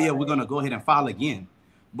say, oh yeah, we're gonna go ahead and file again.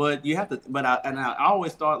 But you have to, I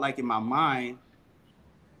always thought in my mind,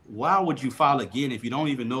 why would you file again if you don't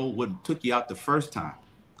even know what took you out the first time?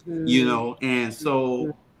 And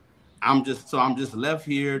so I'm just left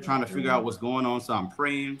here trying to figure out what's going on. So I'm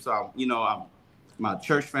praying. So my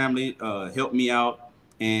church family helped me out,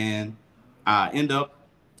 and I end up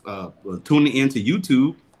tuning into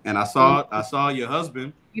YouTube, and I saw your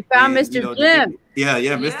husband. You found Mr. Jim.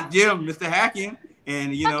 Mr. Jim, Mr. Hacking,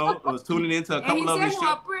 and I was tuning into a couple of his shows.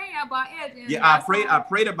 I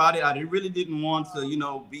prayed about it. I really didn't want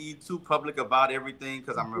to be too public about everything,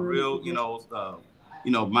 because I'm a real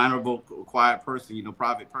minorable, quiet person,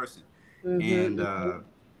 private person. And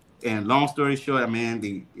long story short,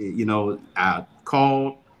 man, I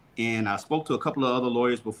called and I spoke to a couple of other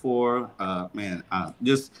lawyers before. Shout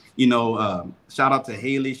out to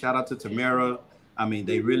Haley, shout out to Tamara. I mean,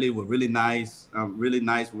 they really were really nice,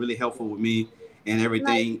 really helpful with me and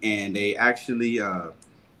everything. And they actually,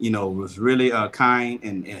 was really kind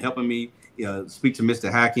and helping me speak to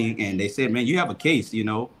Mr. Hacking. And they said, man, you have a case,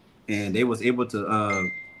 and they was able to,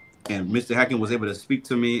 and Mr. Hacking was able to speak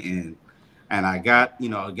to me, and and I got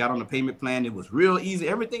on the payment plan. It was real easy.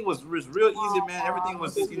 Everything was real easy, man. Everything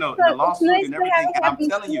was the lawsuit nice and to have everything. a And I'm happy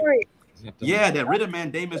telling you, story. yeah, that writ of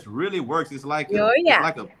mandamus really works. It's like Oh, it's yeah.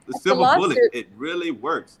 like a That's silver the bullet. lawsuit. It really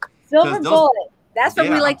works. Silver Those, bullet. That's what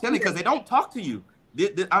yeah, we like. I'm telling you, because they don't talk to you.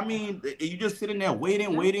 I mean, you just sitting there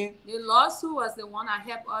waiting. The lawsuit was the one that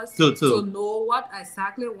helped us to know what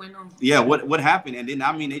exactly went on. Yeah, what happened, and then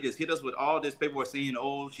I mean, they just hit us with all this paperwork saying,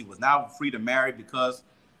 oh, she was now free to marry because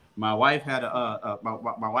my wife had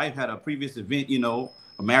my wife had a previous event, a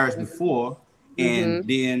marriage before, and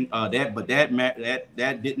then that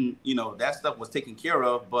didn't, that stuff was taken care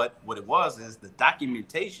of. But what it was is the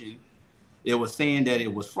documentation. It was saying that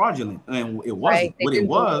it was fraudulent, and it wasn't. Right, what it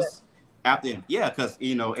was after, because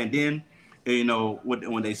and then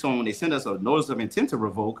when they sent us a notice of intent to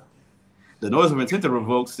revoke, the notice of intent to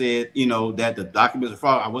revoke said that the documents are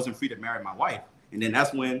fraud. I wasn't free to marry my wife, and then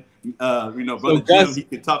that's when brother Jim, he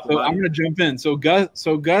could talk about. I'm going to jump in. So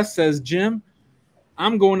Gus says, Jim,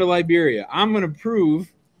 I'm going to Liberia. I'm going to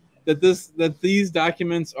prove that these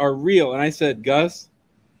documents are real. And I said, Gus,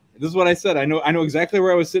 this is what I said. I know exactly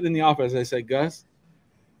where I was sitting in the office. I said, Gus,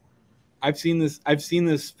 I've seen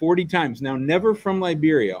this 40 times now, never from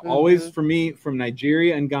Liberia, always for me from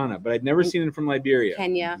Nigeria and Ghana, but I'd never seen it from Liberia.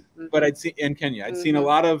 Kenya. But I'd seen a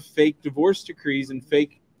lot of fake divorce decrees and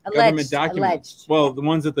fake government documents. Well, the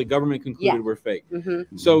ones that the government concluded were fake.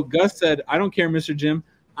 So Gus said, I don't care, Mr. Jim,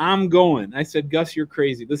 I'm going. I said, Gus, you're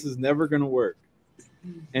crazy. This is never going to work.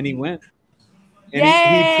 And he went.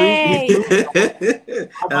 And he proved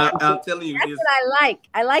I'm telling you, that's what I like.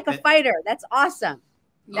 I like a fighter. That's awesome.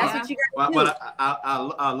 That's what you got to do. But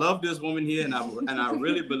I love this woman here, and I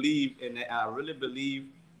really believe, in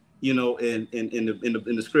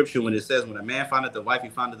the scripture when it says, when a man findeth the wife, he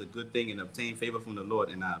findeth a good thing and obtain favor from the Lord.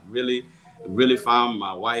 And I really found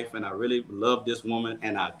my wife, and I really love this woman,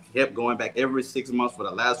 and I kept going back every 6 months for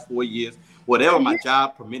the last 4 years, whatever my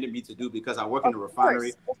job permitted me to do, because I work in the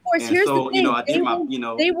refinery. Of course, and here's so, the thing. I did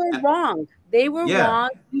they were wrong. They were wrong.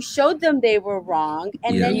 You showed them they were wrong,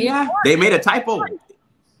 and then they made a typo.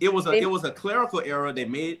 It was a clerical error they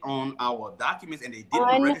made on our documents, and they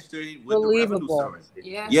didn't register it with the revenue service.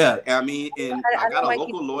 Yeah. I mean, and I got a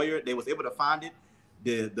local lawyer. They was able to find it.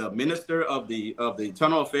 The minister of the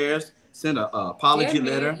internal affairs sent an apology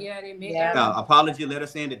letter. They made apology letter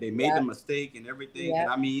saying that they made the mistake and everything. And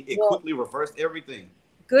I mean, it quickly reversed everything.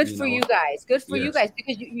 Good for you guys. Good for you guys,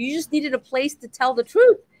 because you just needed a place to tell the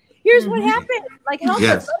truth. Here's what happened. Like, help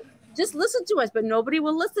us. Just listen to us, but nobody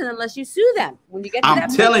will listen unless you sue them. When you get to I'm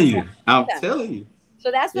telling you.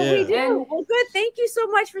 So that's what we do. Well, good. Thank you so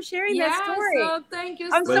much for sharing that story. So thank you.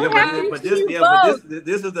 I'm so happy to see you both.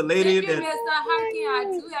 This is the lady that. Mr. Hacking, I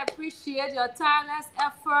do appreciate your tireless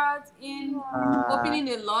effort in opening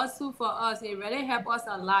the lawsuit for us. It really helped us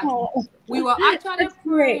a lot. We were actually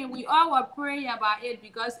praying. We all were praying about it,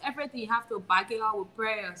 because everything have to back it up with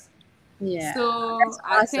prayers. Yeah. So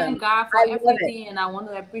I thank God for everything, and I want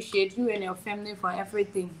to appreciate you and your family for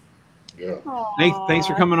everything. Yeah. Thanks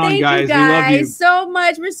for coming on, guys. We love you so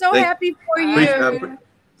much. We're so happy for you.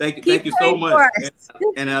 Thank you so much.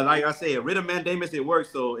 And like I say, writ of mandamus, it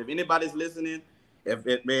works. So if anybody's listening,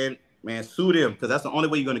 man, sue them, because that's the only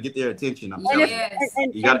way you're going to get their attention. I'm telling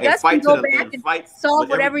you. You got to fight to them, fight, solve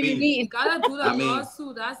whatever you need. You got to do the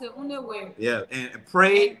lawsuit. That's the only way. Yeah, and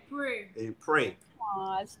pray. And pray.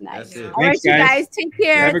 Oh, that's nice. That's All right, you guys, take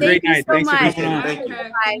care. Have a great night. Thank Thanks you for coming on.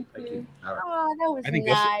 Thank you. Bye. All right. Oh, that was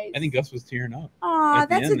nice. I think Gus was tearing up. Oh,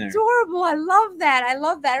 that's adorable. I love that. I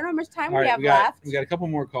don't know how much time we have left. We got a couple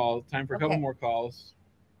more calls. Time for a couple more calls.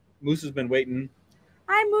 Moose has been waiting.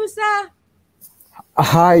 Hi, Musa.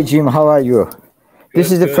 Hi, Jim. How are you? This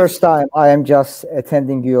is the first time I am just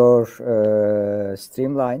attending your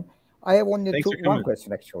streamline. I have only one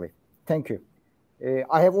question, actually. Thank you.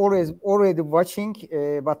 I have already watching,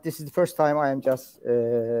 but this is the first time I am just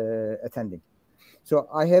attending. So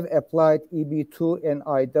I have applied EB2 and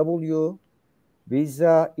IW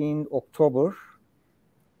visa in October,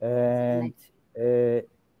 and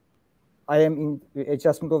I am in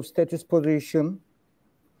adjustment of status position.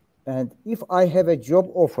 And if I have a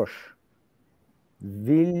job offer,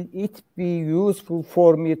 will it be useful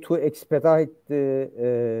for me to expedite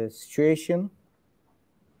the situation?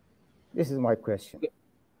 This is my question.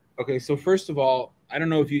 Okay, so first of all, I don't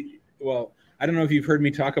know if you've heard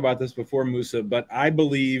me talk about this before, Musa, but I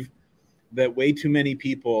believe that way too many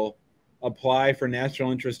people apply for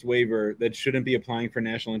national interest waiver that shouldn't be applying for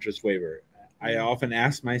national interest waiver. I often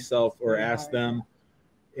ask myself or ask them,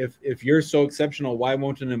 if you're so exceptional, why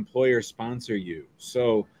won't an employer sponsor you?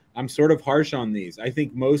 So I'm sort of harsh on these. I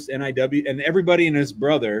think most NIW and everybody and his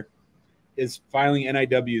brother is filing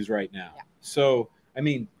NIWs right now. So, I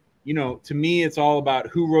mean, you know, to me, it's all about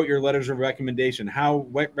who wrote your letters of recommendation. How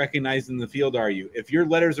recognized in the field are you? If your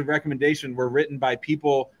letters of recommendation were written by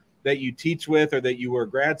people that you teach with, or that you were a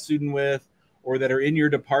grad student with, or that are in your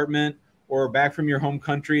department, or back from your home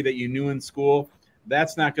country that you knew in school,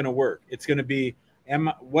 that's not going to work. It's going to be,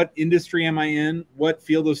 what industry am I in? What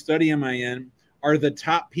field of study am I in? Are the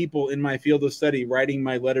top people in my field of study writing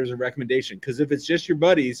my letters of recommendation? Because if it's just your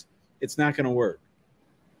buddies, it's not going to work.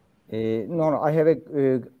 No, I have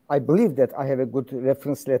I believe that I have a good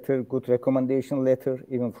reference letter, good recommendation letter,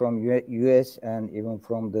 even from U.S. and even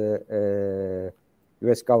from the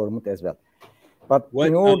U.S. government as well. But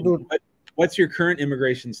what's your current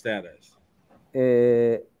immigration status?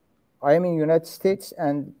 I am in United States,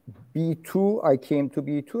 and B2, I came to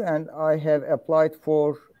B2, and I have applied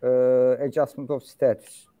for adjustment of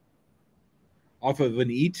status. Off of an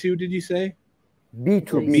E2, did you say? B2.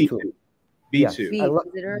 B2. Yeah.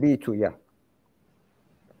 B2, yeah.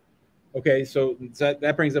 Okay, so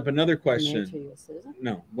that brings up another question.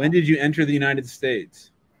 No. When did you enter the United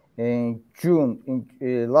States? In June,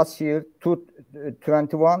 last year,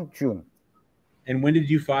 2021, June. And when did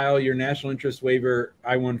you file your national interest waiver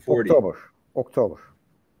I-140? October.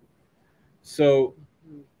 So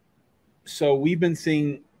we've been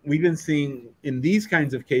seeing in these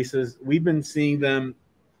kinds of cases, we've been seeing them.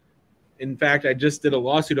 In fact, I just did a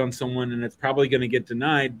lawsuit on someone, and it's probably going to get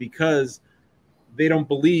denied because they don't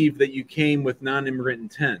believe that you came with non-immigrant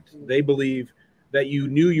intent. They believe that you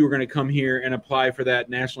knew you were going to come here and apply for that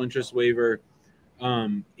national interest waiver.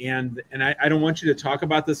 And I don't want you to talk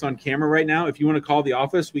about this on camera right now. If you want to call the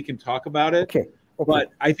office, we can talk about it. Okay. But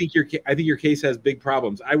I think your case has big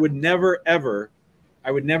problems. I would never ever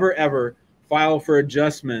file for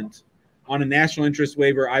adjustment on a national interest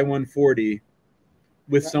waiver I-140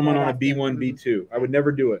 with someone on a B1, B2. I would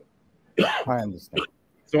never do it. I understand.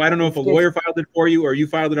 So I don't know if a lawyer filed it for you or you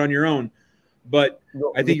filed it on your own, but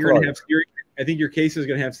I think you're going to have I think your case is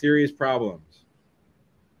going to have serious problems.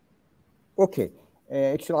 Okay.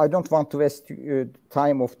 Actually, I don't want to waste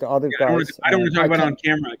time of the other guys. I don't want to talk about it on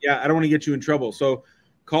camera. Yeah, I don't want to get you in trouble. So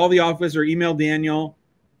call the office or email Daniel.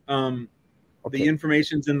 The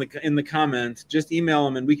information's in the comments. Just email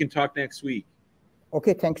him and we can talk next week.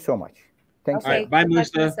 Okay, thanks so much. Thanks. All right, bye,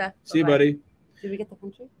 Musa. See you, buddy. Did we get the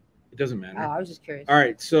country? It doesn't matter. Oh, I was just curious. All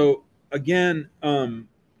right, so again,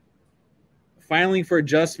 filing for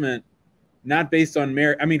adjustment, not based on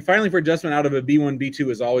merit. I mean, filing for adjustment out of a B1, B2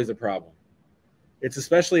 is always a problem. It's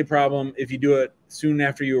especially a problem if you do it soon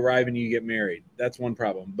after you arrive and you get married. That's one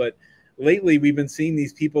problem. But lately, we've been seeing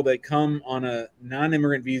these people that come on a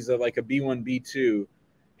non-immigrant visa, like a B1, B2,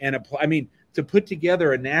 and apply. I mean, to put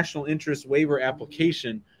together a national interest waiver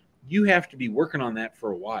application, you have to be working on that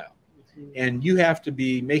for a while. And you have to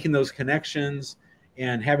be making those connections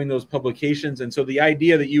and having those publications. And so the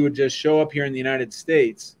idea that you would just show up here in the United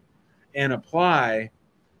States and apply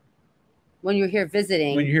when you're here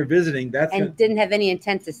visiting, didn't have any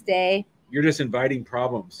intent to stay, you're just inviting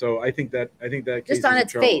problems. So I think that just on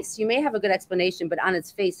its face, you may have a good explanation, but on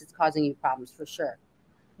its face, it's causing you problems for sure.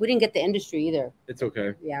 We didn't get the industry either. It's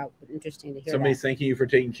okay. Yeah, but interesting to hear. Somebody's thanking you for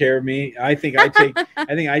taking care of me. I think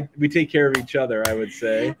we take care of each other, I would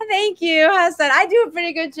say. Thank you, Hassan. I do a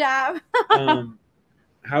pretty good job.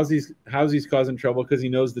 Howsey's causing trouble because he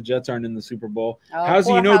knows the Jets aren't in the Super Bowl. Oh,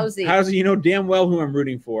 Howsey, you know damn well who I'm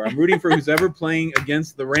rooting for. I'm rooting for who's ever playing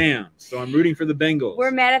against the Rams. So I'm rooting for the Bengals. We're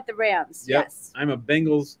mad at the Rams. Yep. Yes. I'm a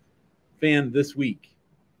Bengals fan this week.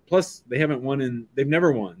 Plus, they've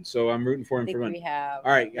never won. So I'm rooting for them for one. All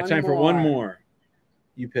right, got time for one more.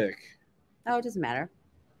 You pick. Oh, it doesn't matter.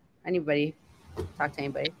 Anybody. Talk to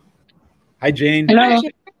anybody. Hi, Jane. Hello.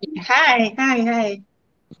 Hi.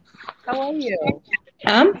 How are you?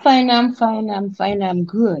 I'm fine. I'm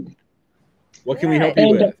good. What can we help you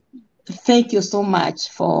with? Thank you so much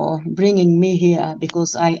for bringing me here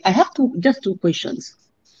because I have just two questions.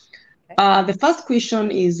 Okay. The first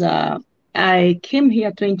question is I came here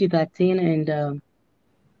 2013 and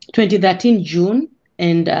 2013 June,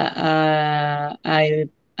 and I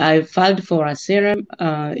filed for asylum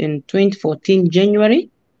in 2014 January,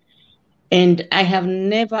 and I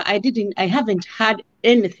haven't had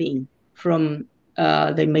anything from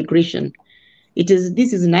the immigration.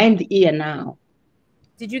 This is 9th year now.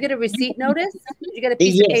 Did you get a receipt notice? Did you get a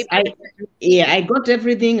piece of paper? I got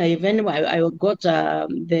everything. I got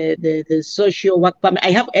the social work permit.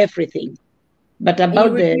 I have everything. But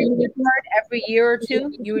about the work card every year or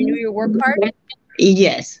two, you renew your work card?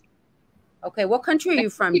 Yes. Okay. What country are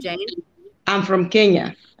you from, Jane? I'm from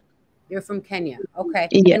Kenya. You're from Kenya. Okay.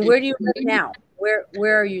 Yes. And where do you live now? Where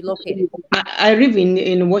are you located? I live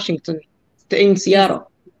in Washington, in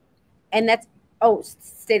Seattle. And that's,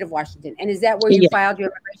 state of Washington. And is that where you filed your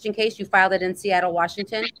immigration case? You filed it in Seattle,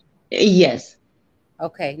 Washington? Yes.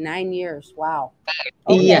 Okay, 9 years. Wow.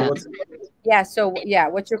 Okay. Yeah. Yeah. So yeah,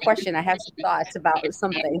 what's your question? I have some thoughts about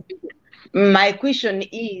something. My question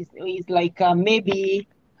is like maybe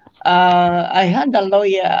I had a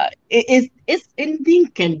lawyer. Is anything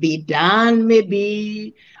can be done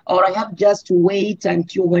maybe, or I have just to wait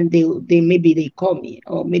until when they maybe they call me,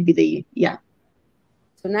 or maybe they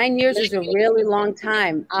So 9 years is a really long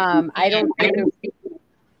time. I don't think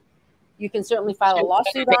you can certainly file a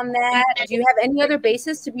lawsuit on that. Do you have any other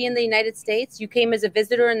basis to be in the United States? You came as a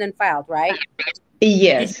visitor and then filed, right?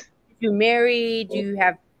 Yes. Did you marry? Do you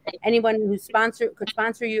have anyone who could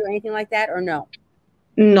sponsor you or anything like that, or no?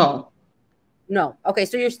 No. No. Okay,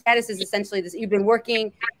 so your status is essentially this. You've been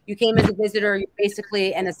working, you came as a visitor, you're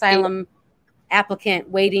basically an asylum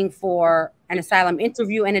applicant waiting for an asylum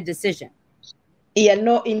interview and a decision. Yeah,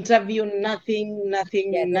 no interview, nothing.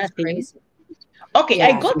 Yeah, that's crazy. Okay,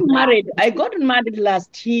 yeah. I got married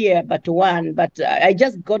last year, but I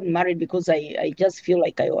just got married because I just feel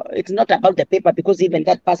like it's not about the paper, because even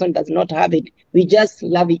that person does not have it. We just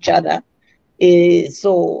love each other. What's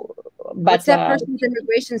that person's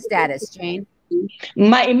immigration status, Jane?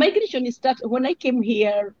 My immigration is that when I came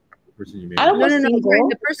here, I was single.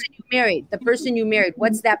 The person you married. The person you married.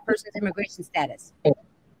 What's that person's immigration status?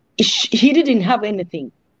 He didn't have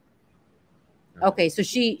anything. Okay, so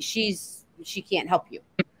she can't help you.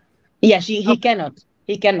 Yeah, he cannot.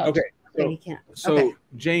 He cannot. Okay, he can't. So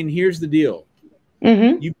Jane, here's the deal.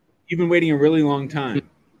 Mm-hmm. You've been waiting a really long time.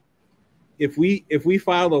 If we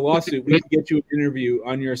filed a lawsuit, we could get you an interview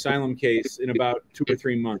on your asylum case in about 2 or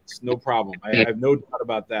 3 months. No problem. I have no doubt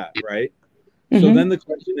about that, right? Mm-hmm. So then the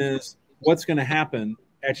question is, what's going to happen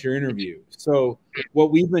at your interview? So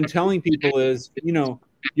what we've been telling people is,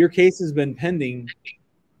 your case has been pending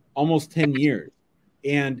almost 10 years.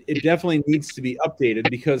 And it definitely needs to be updated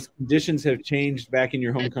because conditions have changed back in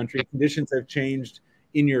your home country. Conditions have changed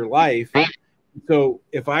in your life. So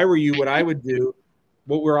if I were you, what I would do,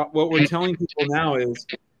 what we're telling people now is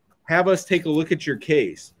have us take a look at your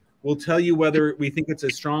case. We'll tell you whether we think it's a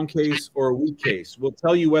strong case or a weak case. We'll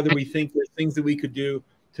tell you whether we think there's things that we could do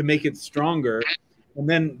to make it stronger, and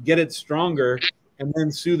then get it stronger and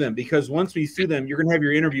then sue them. Because once we sue them, you're going to have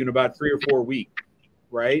your interview in about 3 or 4 weeks,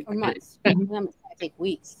 right? Or months. Take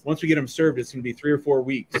weeks. Once we get them served, it's going to be 3 or 4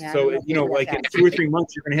 weeks. Yeah, so, like in 2 or 3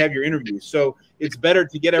 months, you're going to have your interview. So it's better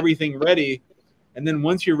to get everything ready. And then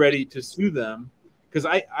once you're ready to sue them, because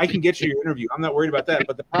I can get you your interview. I'm not worried about that.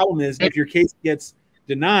 But the problem is if your case gets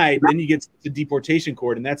denied, then you get to deportation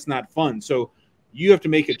court, and that's not fun. So you have to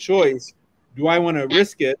make a choice. Do I want to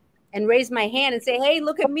risk it? And raise my hand and say, hey,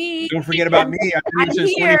 look at me. Don't forget about me. I've been here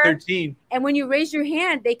since 2013. And when you raise your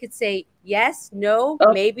hand, they could say yes, no,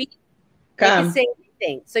 maybe. They can say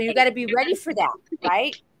anything. So you got to be ready for that,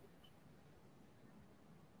 right?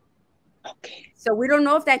 Okay. So we don't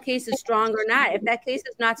know if that case is strong or not. If that case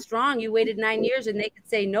is not strong, you waited 9 years and they could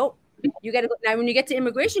say, nope, you got to go. Now, when you get to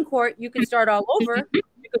immigration court, you can start all over. You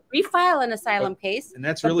could refile an asylum case. And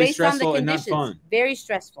that's really stressful and not fun. Very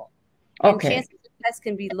stressful. Okay. And chances of success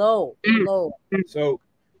can be low. So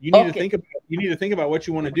you need to think about what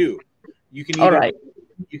you want to do. You can either,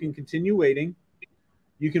 you can continue waiting.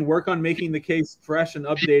 You can work on making the case fresh and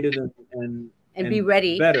updated and be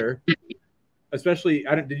ready. Better. Especially,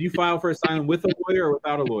 did you file for asylum with a lawyer or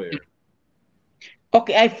without a lawyer?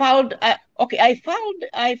 Okay, I filed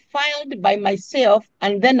by myself,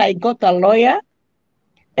 and then I got a lawyer,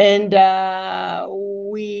 and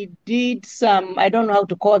we did some, I don't know how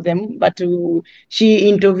to call them, but she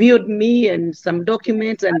interviewed me and some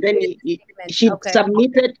documents, and then she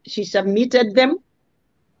submitted them.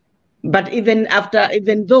 But even after that,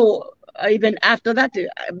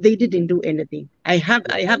 they didn't do anything. I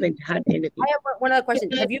haven't had anything. I have one other question.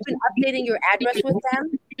 Have you been updating your address with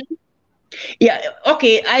them? Yeah.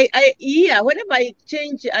 Okay. Whenever I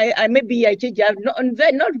change, I change.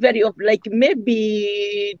 Not very often. Like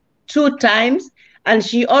maybe 2 times, and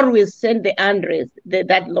she always send the address.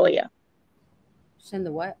 That lawyer. Send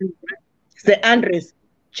the what? The address.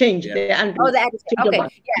 Change the address. Oh, the address. Okay.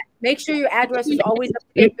 Yeah. Make sure your address is always up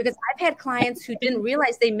to date, because I've had clients who didn't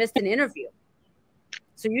realize they missed an interview.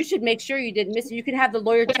 So you should make sure you didn't miss it. You can have the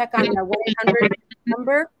lawyer check on the 1-800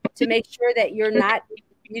 number to make sure that you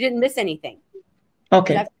didn't miss anything.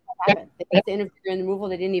 Okay. That's what happened. They missed the interview during the removal.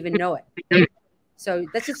 They didn't even know it. So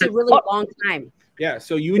that's just a really long time. Yeah.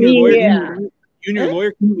 So you and your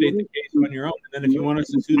lawyer can update the case on your own. And then if you want us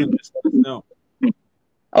to sue them, just let us know.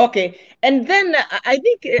 Okay, and then I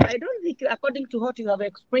don't think, according to what you have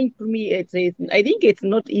explained to me, I think it's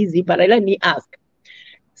not easy, but let me ask.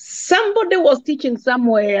 somebody was teaching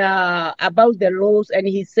somewhere about the laws, and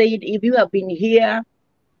he said if you have been here,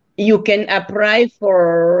 you can apply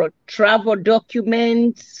for travel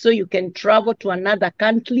documents so you can travel to another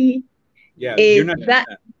country. Yeah, you're not that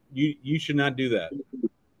you should not do that.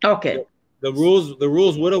 Okay. The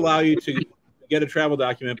rules would allow you to get a travel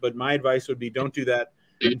document, but my advice would be don't do that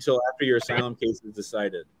until after your asylum case is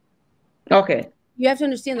decided. Okay. You have to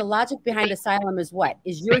understand the logic behind asylum is what?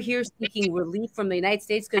 Is you're here seeking relief from the United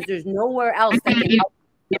States because there's nowhere else that can help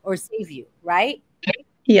you or save you, right?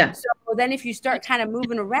 Yeah. So then if you start kind of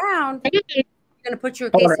moving around, you're going to put your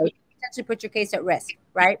case, potentially put your case at risk,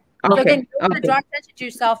 right? Okay. So again, you're going to draw attention to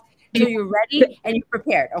yourself till you're ready and you're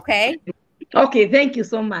prepared, okay? Okay, thank you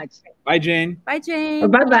so much. Bye, Jane. Bye,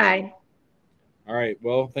 Jane. Bye-bye. All right.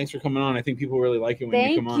 Well, thanks for coming on. I think people really like it when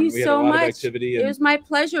you come on. Thank you so much. Of activity. It was my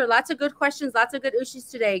pleasure. Lots of good questions, lots of good issues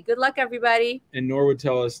today. Good luck, everybody. And Nor would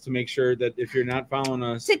tell us to make sure that if you're not following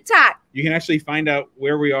us, TikTok. You can actually find out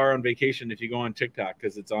where we are on vacation if you go on TikTok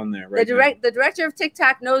because it's on there right now. The director of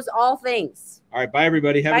TikTok knows all things. All right. Bye,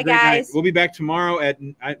 everybody. Have a great night. We'll be back tomorrow at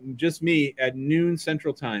just me at noon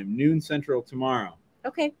Central Time. Noon Central tomorrow.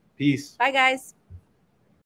 Okay. Peace. Bye, guys.